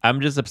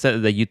 I'm just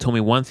upset that you told me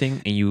one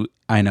thing and you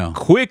I know.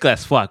 quick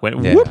as fuck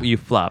went Yeah. whoop, you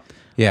flopped.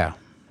 Yeah.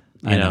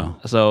 I You know. know.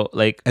 So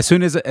like, As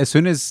soon as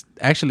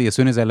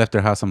I left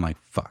their house, I'm like,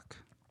 fuck.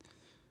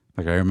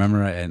 Like I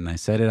remember it, and I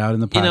said it out in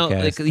the podcast. you know,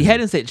 like you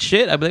hadn't said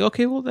shit. I'd be like,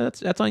 okay, well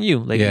that's on you.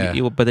 Like, Yeah.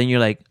 But then you're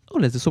like, oh,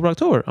 there's the Sober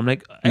October. I'm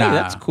like, hey, Nah.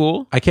 that's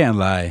cool. I can't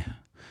lie,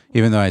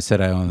 even though I said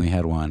I only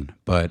had one.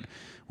 But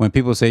when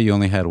people say you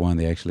only had one,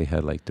 they actually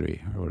had like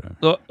 3 or whatever.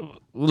 Well,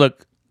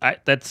 look,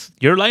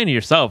 you're lying to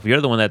yourself.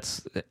 You're the one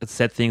that's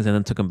said things and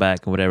then took them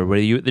back and whatever.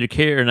 Whether you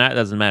care or not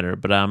doesn't matter.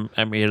 But I'm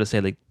here to say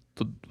like,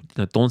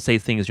 don't say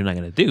things you're not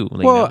gonna do.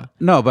 Like, Well,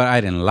 no, but I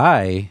didn't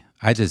lie.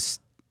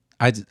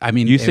 I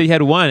mean, you said you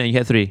had 1 and you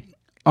had 3.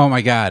 oh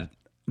my God,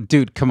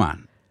 dude, come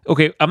on.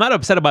 Okay, I'm not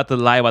upset about the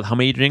lie about how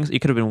many drinks. It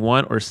could have been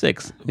 1 or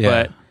 6. Yeah.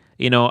 But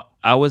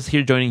I was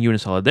here joining you in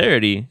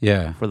solidarity.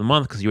 Yeah. For the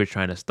month because you were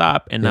trying to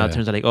stop, and now it Yeah.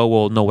 turns out like, oh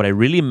well, no. What I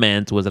really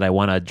meant was that I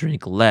want to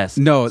drink less.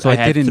 No, so I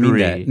had didn't 3. mean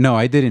that. No,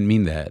 I didn't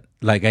mean that.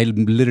 Like I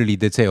literally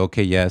did say,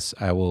 okay, yes,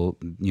 I will.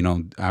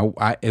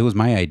 It was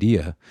my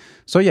idea.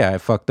 So yeah, I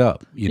fucked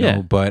up.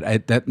 Yeah. But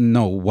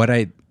what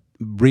I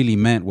really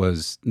meant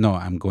was no,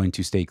 I'm going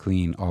to stay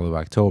clean all of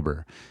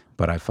October.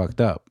 But I fucked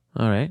up.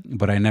 All right.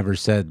 But I never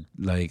said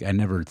I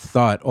never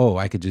thought, oh,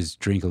 I could just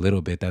drink a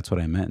little bit. That's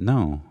what I meant.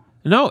 No.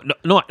 No.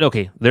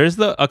 Okay. There's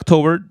the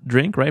October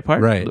drink, right?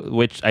 Part, Right.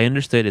 Which I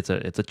understood. It's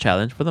a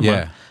challenge for the Yeah.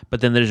 month.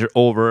 But then there's your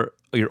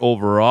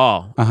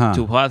overall Uh-huh.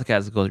 2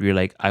 podcasts goes. You're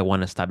like, I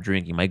want to stop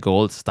drinking. My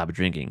goal is to stop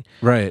drinking.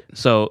 Right.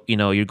 So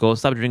your goal is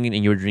stop drinking,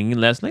 and you're drinking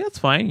less. Like that's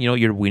fine.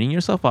 You're weaning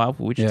yourself off,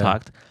 which you Yeah.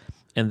 talked.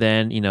 And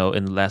then in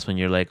the last one,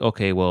 you're like,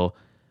 okay, well,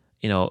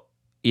 how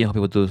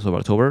people do this over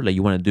October. Like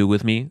you want to do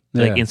with me,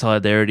 like Yeah. in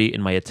solidarity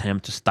in my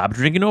attempt to stop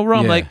drinking overall.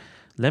 I'm Yeah. like,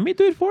 let me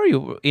do it for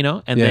you,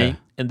 And Yeah.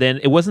 then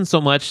it wasn't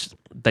so much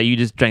that you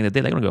just drank the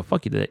day. Like I'm gonna go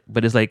fuck you today,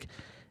 but it's like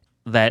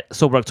that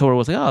Sober October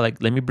was like, oh,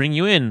 like let me bring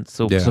you in,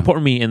 so Yeah.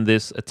 support me in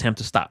this attempt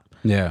to stop.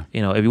 Yeah.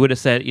 If you would have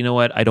said, you know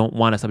what, I don't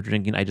want to stop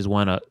drinking, I just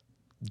want to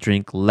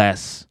drink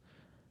less,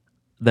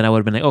 then I would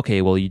have been like,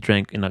 okay, well, you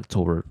drank in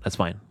October, that's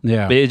fine.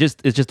 Yeah. But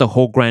it's just a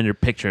whole grander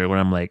picture where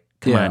I'm like,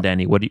 come Yeah. on,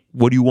 Danny, what do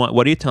you want?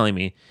 What are you telling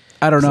me?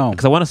 I don't know.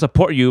 Because I want to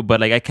support you,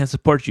 but like I can't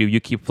support you. You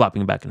keep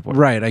flopping back and forth.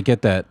 Right, I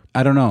get that.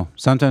 I don't know.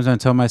 Sometimes I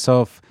tell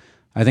myself,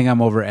 I think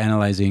I'm over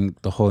analyzing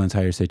the whole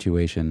entire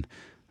situation.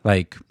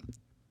 Like,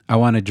 I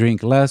want to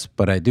drink less,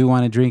 but I do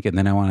want to drink, and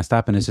then I want to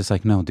stop. And it's just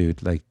like, no,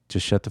 dude, like,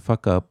 just shut the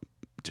fuck up.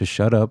 Just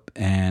shut up.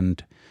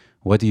 And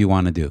what do you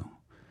want to do?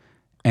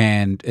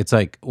 And it's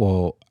like,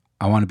 well,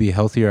 I want to be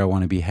healthier. I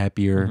want to be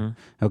happier.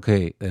 Mm-hmm.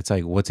 Okay, it's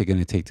like, what's it going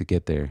to take to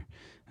get there?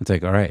 It's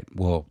like, all right,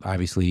 well,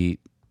 obviously,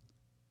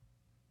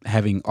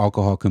 having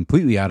alcohol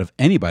completely out of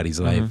anybody's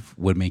life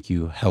would make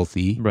you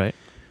healthy. Right.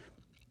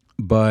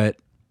 But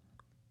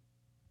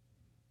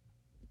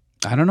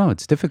I don't know.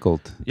 It's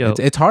difficult. Yo,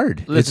 it's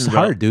hard. listen, It's bro.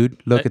 hard, dude.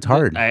 Look, it's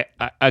hard. I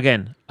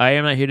again, I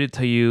am not here to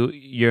tell you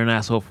you're an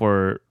asshole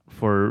for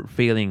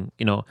failing.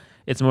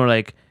 It's more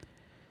like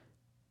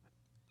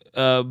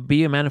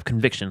be a man of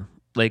conviction.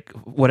 Like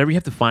whatever you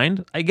have to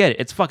find, I get it.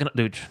 It's fucking,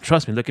 dude.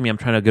 Trust me. Look at me. I'm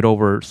trying to get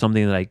over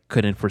something that I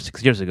couldn't for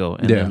 6 years ago.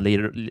 And then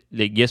later,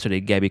 like yesterday,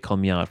 Gabby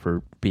called me out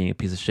for being a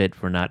piece of shit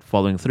for not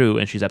following through,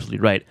 and she's absolutely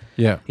right.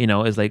 Yeah.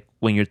 It's like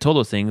when you're told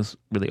those things,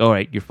 really, all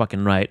right, you're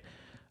fucking right.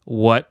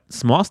 What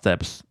small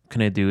steps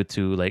can I do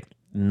to like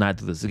not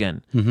do this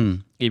again? Mm-hmm.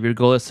 If your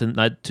goal is to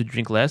not to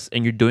drink less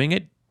and you're doing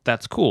it,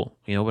 that's cool.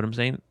 You know what I'm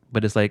saying?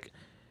 But it's like,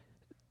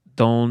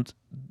 don't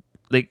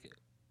like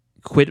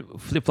quit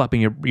flip-flopping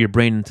your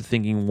brain into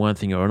thinking one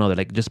thing or another.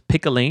 Like just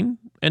pick a lane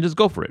and just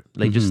go for it.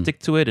 Like just stick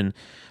to it. And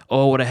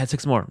what I had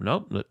 6 more.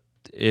 No,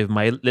 if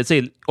let's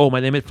say my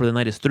limit for the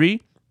night is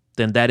 3,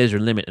 then that is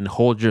your limit, and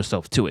hold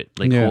yourself to it.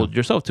 Like hold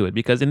yourself to it,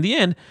 because in the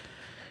end,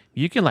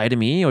 you can lie to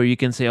me, or you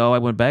can say, I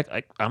went back.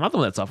 I'm not the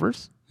one that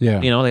suffers. Yeah.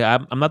 Like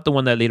I'm not the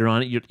one that later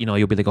on,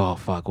 you'll be like, oh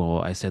fuck,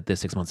 well I said this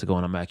 6 months ago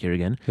and I'm back here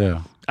again.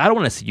 Yeah. I don't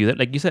want to see you that,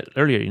 like you said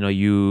earlier,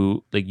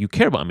 you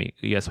care about me.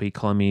 That's why you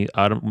calling me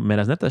out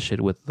metas neta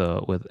shit with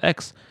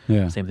X.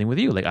 Yeah. Same thing with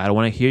you. Like I don't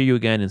want to hear you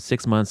again in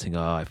 6 months saying,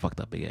 oh, I fucked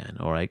up again,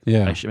 or I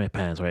shit my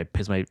pants, or I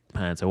pissed my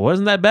pants. It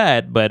wasn't that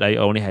bad, but I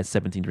only had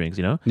 17 drinks.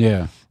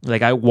 Yeah.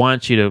 Like I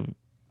want you to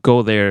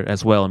go there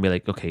as well and be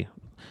like, okay,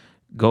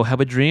 go have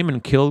a dream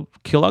and kill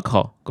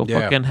alcohol. Go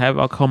fucking have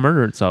alcohol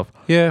murder itself.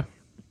 Yeah.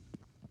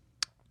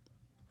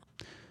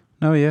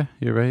 No, yeah,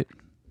 you're right.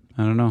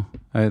 I don't know.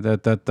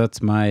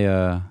 That's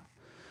my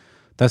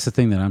that's the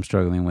thing that I'm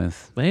struggling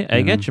with. Hey,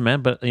 I get you,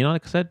 man. But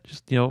like I said,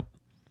 just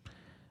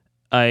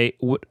I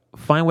would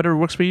find whatever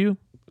works for you.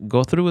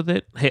 Go through with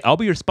it. Hey, I'll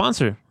be your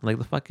sponsor, like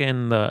the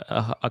fucking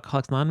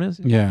Alcoholics Anonymous.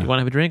 Yeah. You want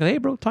to have a drink? Hey,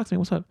 bro, talk to me.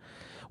 What's up?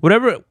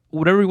 Whatever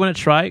you want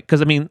to try.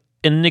 Because I mean,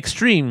 in an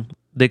extreme,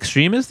 the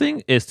extremist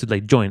thing is to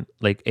like join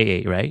like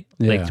AA, right?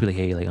 Yeah. Like to be like,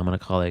 hey, like I'm an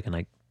alcoholic and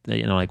like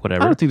like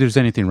whatever. I don't think there's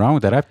anything wrong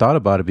with that. I've thought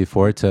about it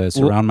before, to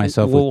surround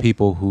myself with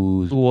people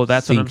who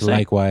that's what I'm think saying.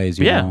 likewise.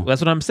 You know?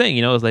 That's what I'm saying.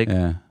 It's like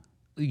Yeah.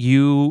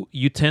 you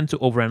tend to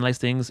overanalyze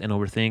things and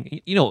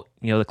overthink.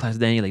 The class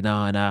Danny, like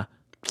nah.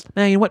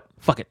 man, you know what?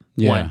 Fuck it.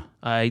 Yeah. One,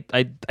 I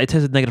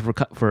tested negative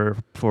for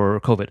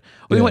COVID. Well,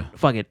 you know what?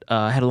 Fuck it.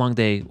 I had a long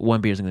day.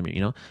 One beer isn't gonna be.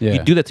 You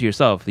Yeah. do that to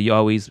yourself. You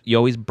always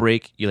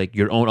break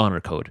your own honor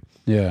code.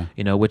 Yeah.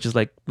 Which is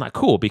like not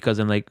cool because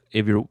then like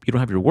if you don't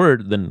have your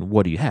word, then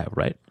what do you have,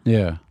 right?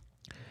 Yeah.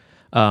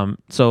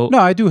 So No,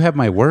 I do have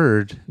my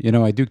word.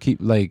 I do keep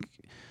like.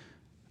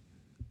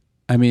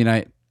 I mean,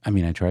 I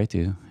try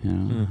to. I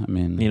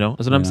mean,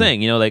 that's what I'm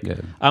saying. Yeah.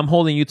 I'm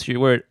holding you to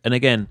your word, and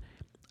again,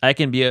 I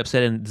can be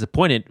upset and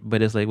disappointed,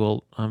 but it's like,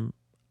 well,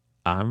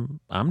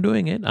 I'm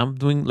doing it. I'm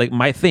doing like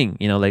my thing.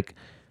 Like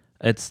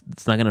it's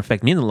not gonna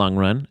affect me in the long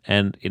run,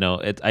 and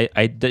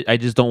I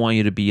just don't want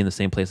you to be in the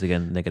same place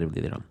again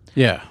negatively.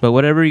 Yeah. But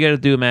whatever you got to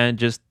do, man,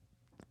 just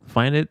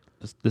find it,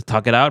 just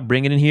talk it out,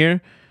 bring it in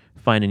here,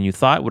 find a new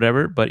thought,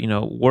 whatever. But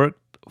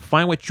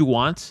find what you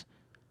want,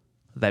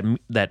 that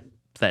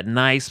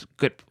nice,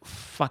 good,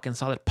 fucking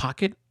solid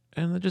pocket,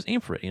 and then just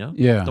aim for it.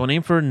 Yeah. Don't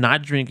aim for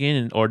not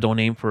drinking, or don't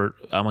aim for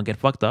I'm gonna get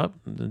fucked up.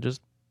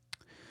 Just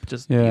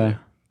yeah.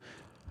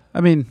 I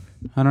mean,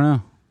 I don't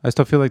know. I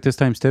still feel like this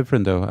time's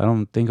different though. I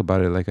don't think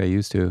about it like I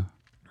used to.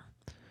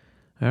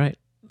 All right.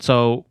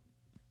 So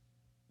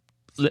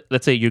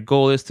let's say your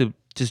goal is to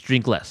just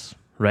drink less,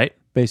 right?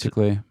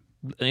 Basically.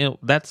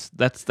 That's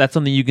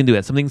something you can do.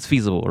 That's something's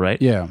feasible,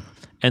 right? Yeah.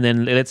 And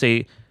then let's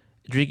say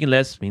drinking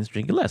less means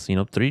drinking less.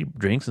 3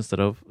 drinks instead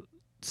of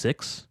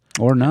 6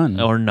 Or none.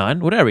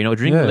 Whatever.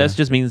 Drinking Yeah. less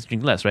just means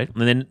drinking less, right?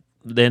 And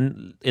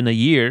then in a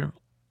year,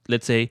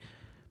 let's say,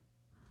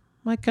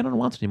 I kind of don't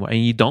want to anymore,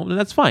 and you don't, then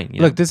that's fine.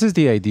 Look, this is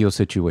the ideal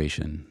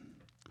situation.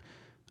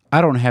 I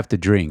don't have to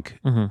drink,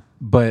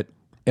 but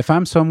if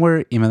I'm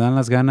somewhere y me dan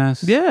las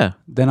ganas, yeah,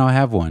 then I'll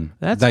have one.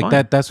 That's like fine.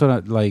 that. That's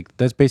what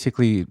that's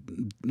basically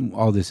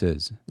all this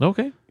is.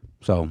 okay.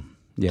 So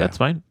yeah, That's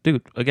fine.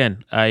 Dude,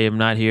 again, I am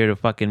not here to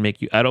fucking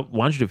make you... I don't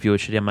want you to feel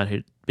shitty. I'm not here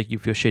to make you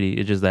feel shitty.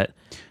 It's just that...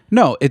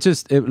 No, it's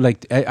just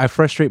I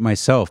frustrate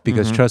myself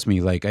because trust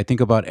me, like I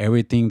think about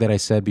everything that I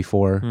said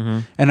before,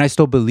 and I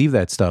still believe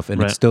that stuff,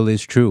 and Right. it still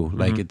is true.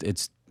 Like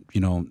it's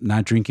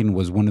not drinking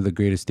was one of the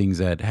greatest things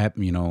that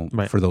happened.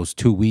 Right. For those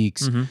 2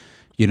 weeks,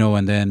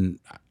 and then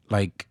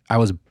like I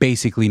was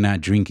basically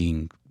not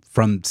drinking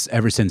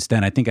ever since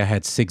then. I think I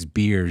had 6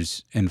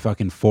 beers in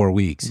fucking 4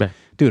 weeks. Right.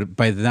 Dude,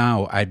 by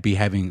now I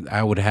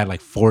would have had like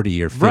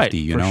 40 or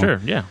 50, right, for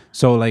sure, yeah.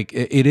 So like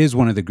it is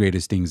one of the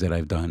greatest things that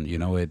I've done.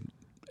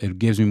 It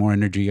gives me more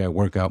energy. I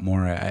work out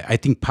more. I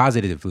think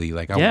positively.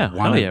 Like Yeah, I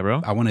want hell yeah,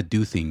 bro. I want to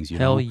do things.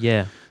 Hell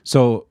yeah.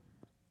 So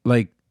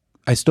like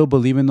I still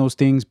believe in those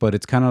things, but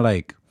it's kind of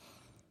like,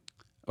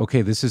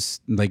 okay, this is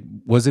like,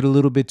 was it a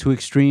little bit too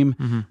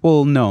extreme?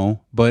 Well,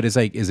 no, but it's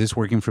like, is this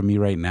working for me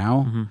right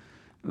now?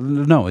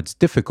 No, it's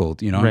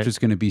difficult. I'm Right.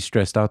 just going to be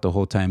stressed out the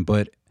whole time,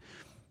 but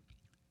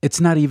it's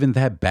not even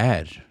that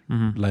bad.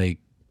 Like,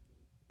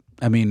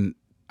 I mean,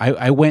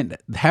 I went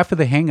half of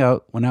the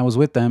hangout when I was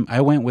with them,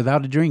 I went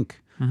without a drink.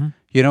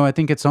 I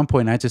think at some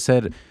point I just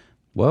said,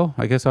 well,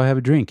 I guess I'll have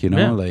a drink,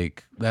 Yeah.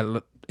 like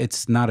that.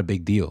 It's not a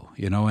big deal,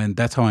 and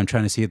that's how I'm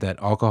trying to see it, that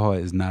alcohol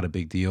is not a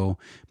big deal,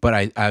 but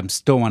I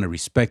still want to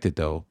respect it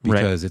though,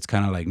 because it's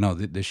kind of like, no,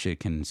 this shit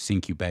can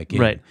sink you back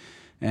in. Right.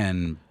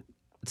 And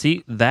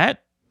See,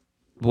 that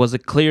was a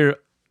clear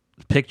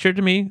picture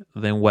to me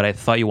than what I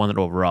thought you wanted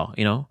overall,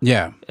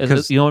 yeah,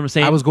 because You know what I'm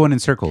saying? I was going in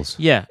circles.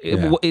 Yeah.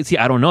 Yeah. See,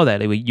 I don't know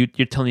that. Like,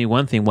 you're telling me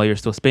one thing while you're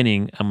still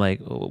spinning. I'm like,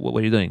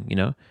 what are you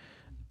doing?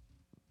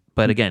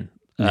 But again,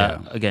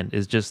 Yeah.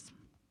 it's just,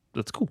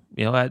 that's cool.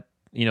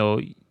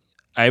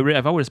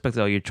 I've always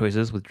respected all your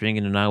choices with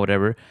drinking and not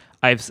whatever.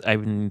 I've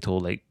been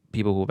told, like,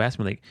 people who have asked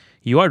me, like,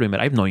 you are doing that.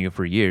 I've known you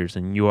for years,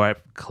 and you are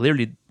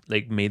clearly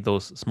like made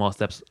those small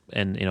steps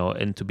and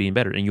into being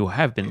better, and you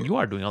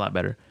are doing a lot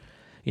better,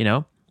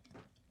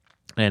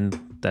 and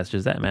that's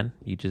just that, man.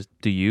 You just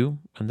do you,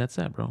 and that's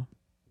that, bro.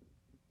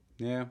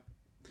 Yeah,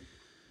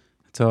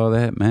 that's all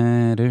that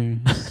matters.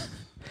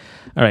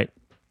 All right,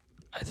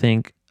 I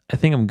think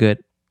I'm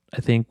good.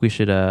 I think we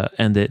should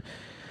end it.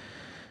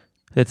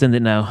 Let's end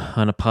it now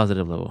on a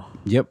positive level.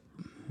 Yep.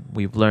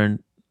 We've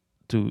learned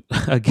to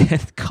again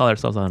call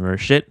ourselves on our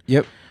shit.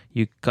 Yep.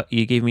 You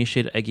gave me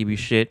shit, I gave you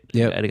shit.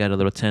 Yep. I got a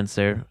little tense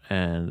there,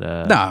 and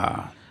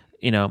Nah.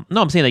 no,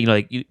 I'm saying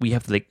like we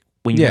have to like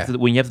when you have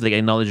to like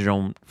acknowledge your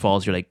own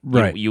faults. You're like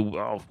Right.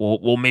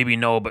 Well maybe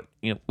no, but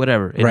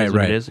whatever. It is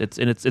what it is.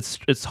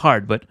 It's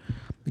hard, but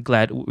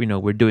glad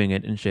we're doing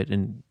it and shit,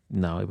 and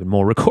now even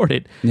more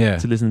recorded. Yeah.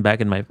 To listen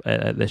back in my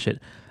that shit.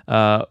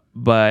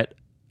 But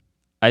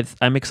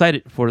I'm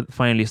excited for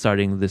finally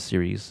starting this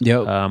series.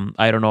 Yep.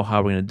 I don't know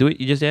how we're gonna do it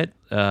just yet.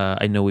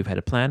 I know we've had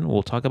a plan.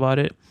 We'll talk about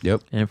it.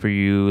 Yep. And for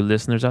you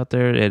listeners out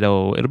there,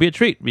 it'll be a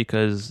treat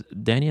because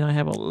Danny and I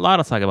have a lot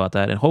to talk about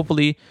that, and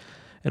hopefully,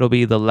 it'll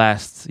be the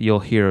last you'll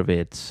hear of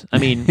it. I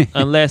mean,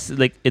 unless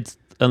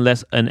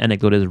an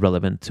anecdote is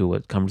relevant to a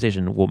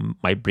conversation,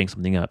 might bring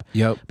something up.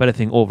 Yep. But I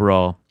think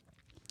overall,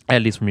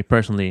 at least for me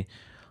personally,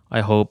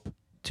 I hope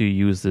to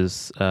use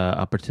this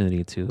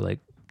opportunity to like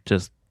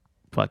just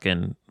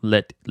fucking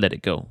let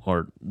it go,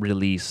 or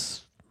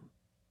release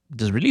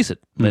it,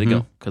 let it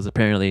go, because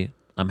apparently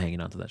I'm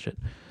hanging on to that shit.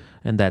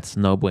 and that's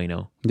no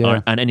bueno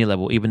Yeah. on any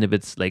level, even if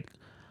it's like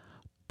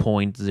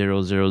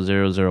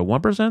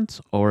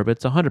 0.00001% or if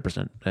it's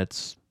 100%.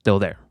 That's still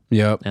there,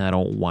 Yep. and I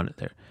don't want it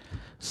there.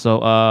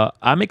 So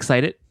I'm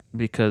excited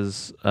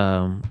because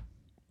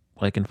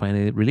I can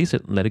finally release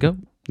it and let it go.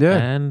 Yeah.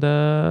 And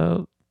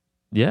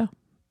yeah.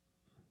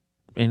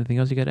 Anything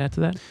else you got to add to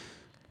that?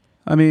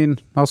 I mean,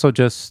 also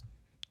just,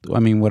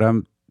 what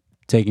I'm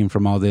taking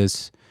from all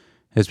this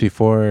is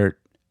before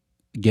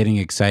getting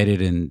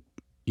excited and,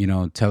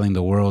 telling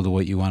the world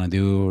what you want to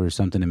do or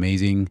something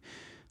amazing,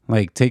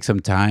 like take some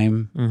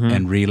time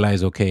and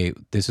realize, okay,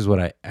 this is what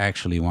I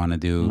actually want to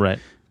do. Right.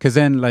 Because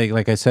then,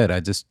 like I said, I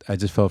just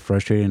felt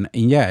frustrated, and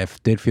yeah, it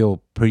did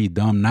feel pretty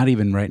dumb. Not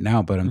even right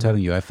now, but I'm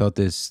telling you, I felt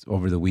this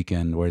over the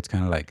weekend where it's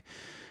kind of like,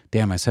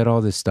 damn, I said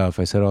all this stuff,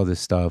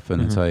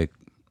 and it's like,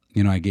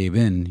 I gave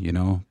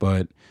in,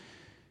 but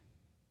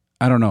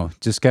I don't know,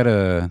 just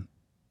gotta,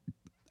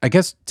 I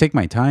guess, take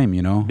my time,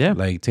 Yeah.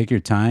 like take your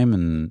time,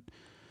 and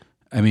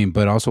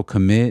but also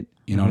commit,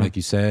 like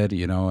you said,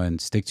 and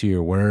stick to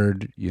your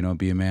word,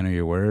 be a man of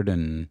your word,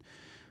 and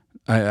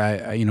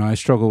I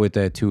struggle with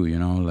that too,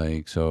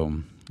 like, so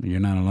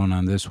you're not alone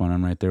on this one.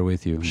 I'm right there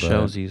with you. But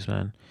Showsies,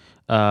 man.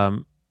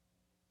 Have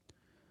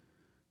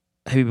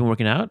you been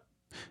working out?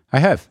 I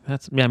have.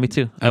 Me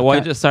too. I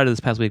just started this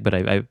past week, but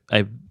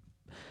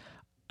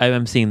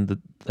I'm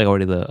seeing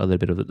already a little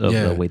bit of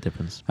the weight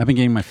difference. I've been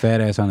getting my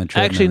fat ass on the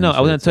treadmill. Actually, no,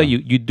 I was gonna tell you,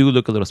 you do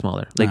look a little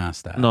smaller. Like,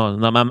 stop. no,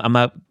 I'm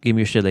not giving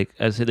you shit. Like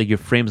I said, like your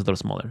frame's a little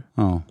smaller.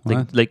 Oh,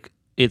 what? Like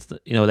it's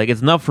like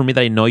it's enough for me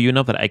that I know you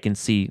enough that I can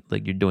see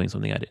like you're doing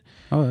something at it.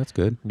 Oh, that's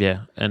good.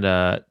 Yeah, and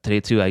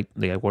today too, I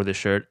wore this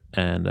shirt,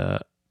 and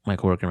my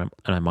coworker and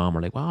my mom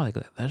were like, "Wow, like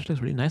that just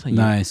looks really nice on you."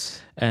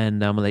 Nice.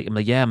 And I'm like,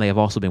 yeah, I've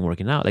also been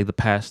working out like the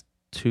past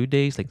 2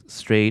 days, like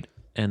straight,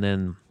 and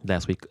then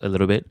last week a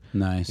little bit.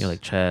 Nice.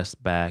 Like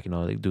chest, back,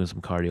 like doing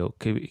some cardio,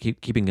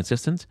 keeping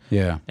consistent.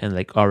 Yeah. And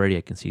like already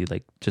I can see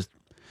like just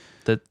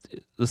the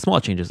small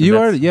changes. You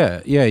are,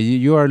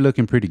 you are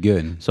looking pretty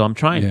good. So I'm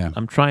trying. Yeah.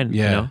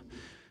 Yeah.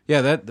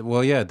 Yeah,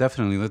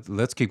 definitely.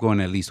 Let's keep going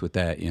at least with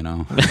that,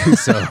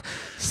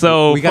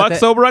 So we got fuck that,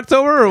 sober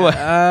October or what?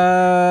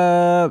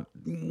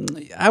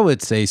 I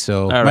would say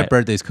so. All My right.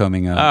 birthday's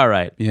coming up. All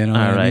right. All right.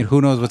 I mean,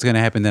 who knows what's gonna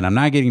happen then? I'm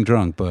not getting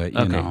drunk, but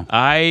you know,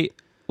 I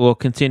will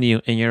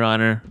continue in your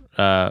honor.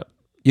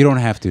 You don't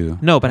have to.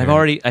 No, but I've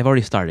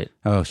already started.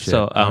 Oh shit!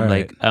 So All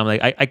right.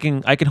 I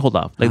can hold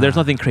off. Like there's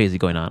nothing crazy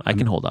going on. I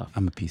can hold off.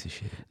 I'm a piece of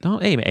shit. No,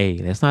 hey,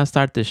 let's not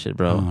start this shit,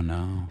 bro. Oh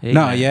no. Hey,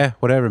 no, man. yeah,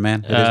 whatever,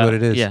 man. It is what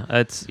it is. Yeah,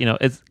 it's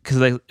it's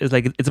because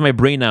it's in my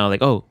brain now.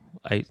 Like, oh,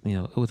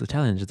 it's a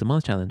challenge. It's a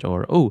month challenge,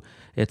 or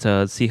it's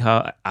a see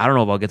how I don't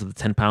know if I'll get to the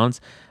 10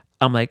 pounds.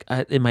 I'm like,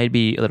 it might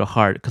be a little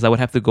hard because I would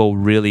have to go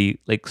really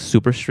like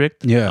super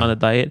strict on the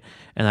diet,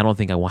 and I don't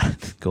think I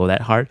want to go that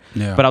hard.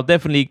 Yeah. But I'll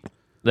definitely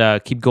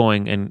keep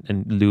going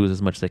and lose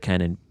as much as I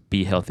can and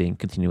be healthy and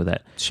continue with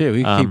that. Shit,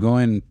 we can keep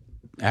going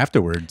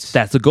afterwards.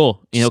 That's the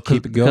goal, Just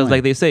keep it going. because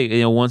like they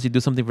say, once you do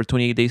something for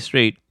 28 days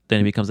straight,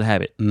 then it becomes a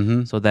habit.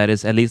 Mm-hmm. So that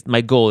is at least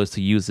my goal is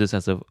to use this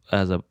as a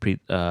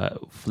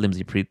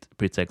flimsy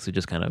pretext to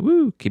just kind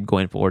of keep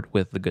going forward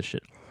with the good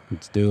shit.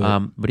 Let's do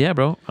it. But yeah,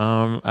 bro,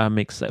 I'm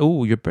excited.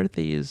 Oh, your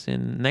birthday is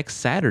in next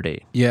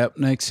Saturday. Yep,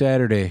 next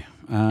Saturday.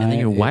 And then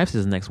your wife's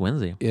is next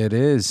Wednesday. It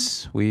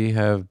is. We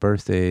have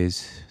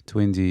birthdays,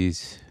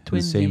 twinsies,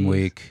 the same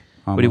week.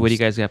 What do you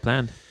guys got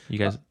planned? You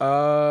guys?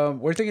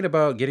 We're thinking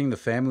about getting the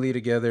family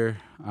together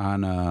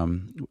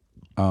on.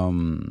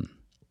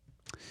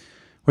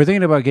 We're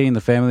thinking about getting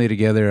the family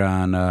together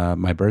on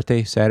my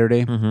birthday,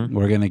 Saturday. Mm-hmm.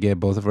 We're gonna get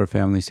both of our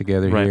families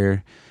together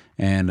here.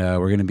 And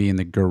we're going to be in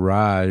the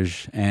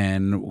garage,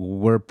 and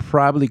we're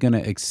probably going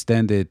to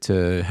extend it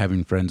to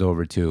having friends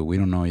over too. We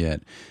don't know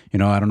yet. I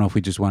don't know if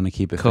we just want to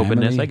keep it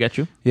family. I get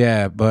you.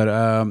 Yeah, but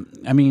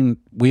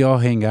we all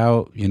hang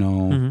out,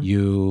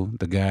 you,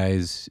 the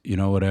guys,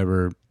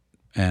 whatever,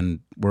 and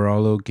we're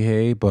all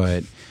okay.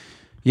 But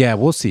yeah,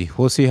 we'll see.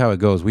 We'll see how it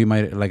goes. We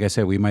might, like I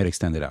said, we might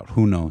extend it out.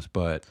 Who knows?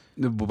 But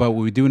what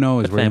we do know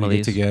is we're going to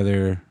get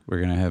together. We're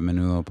going to have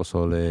menudo,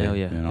 pozole, Hell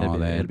yeah. all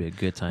that. It'll be a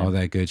good time. All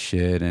that good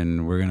shit.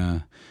 And we're going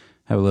to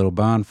have a little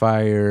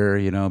bonfire,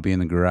 be in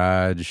the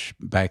garage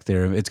back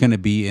there. It's going to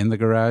be in the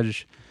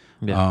garage.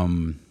 Yeah.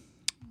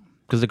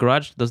 Because the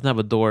garage doesn't have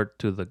a door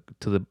to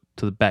the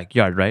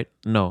backyard, right?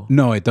 No,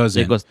 it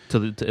doesn't. It goes to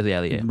the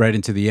alley, yeah. Right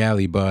into the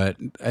alley. But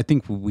I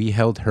think we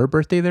held her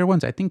birthday there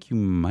once. I think you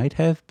might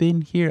have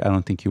been here. I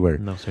don't think you were.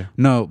 No, sir.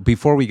 No,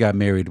 before we got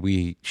married,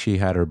 she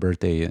had her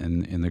birthday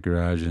in the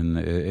garage, and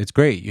it's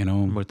great.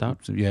 Worked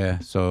out. Yeah.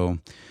 So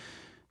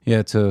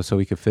yeah, so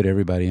we could fit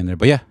everybody in there.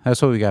 But yeah,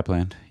 that's what we got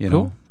planned.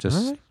 Cool.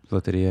 Just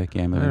loteria,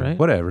 gambling, All right.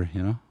 whatever.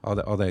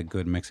 All that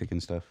good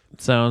Mexican stuff.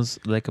 Sounds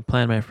like a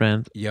plan, my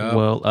friend. Yeah.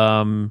 Well,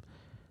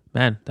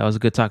 man, that was a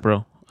good talk,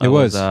 bro. It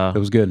was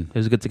good. It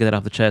was good to get that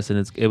off the chest,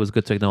 and it was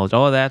good to acknowledge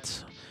all of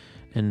that.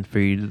 and for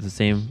you to do the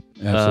same.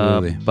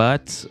 Absolutely.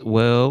 But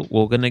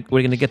we're gonna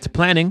get to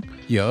planning.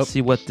 Yup.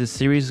 See what this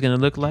series is gonna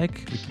look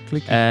like.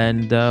 Click.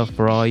 And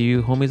for all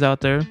you homies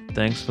out there,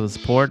 thanks for the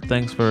support.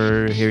 Thanks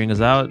for hearing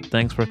us out.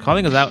 Thanks for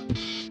calling us out.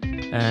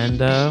 And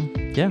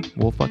yeah,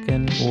 we'll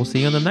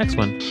see you on the next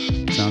one.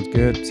 Sounds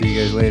good. See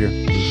you guys later.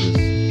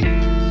 Deuces.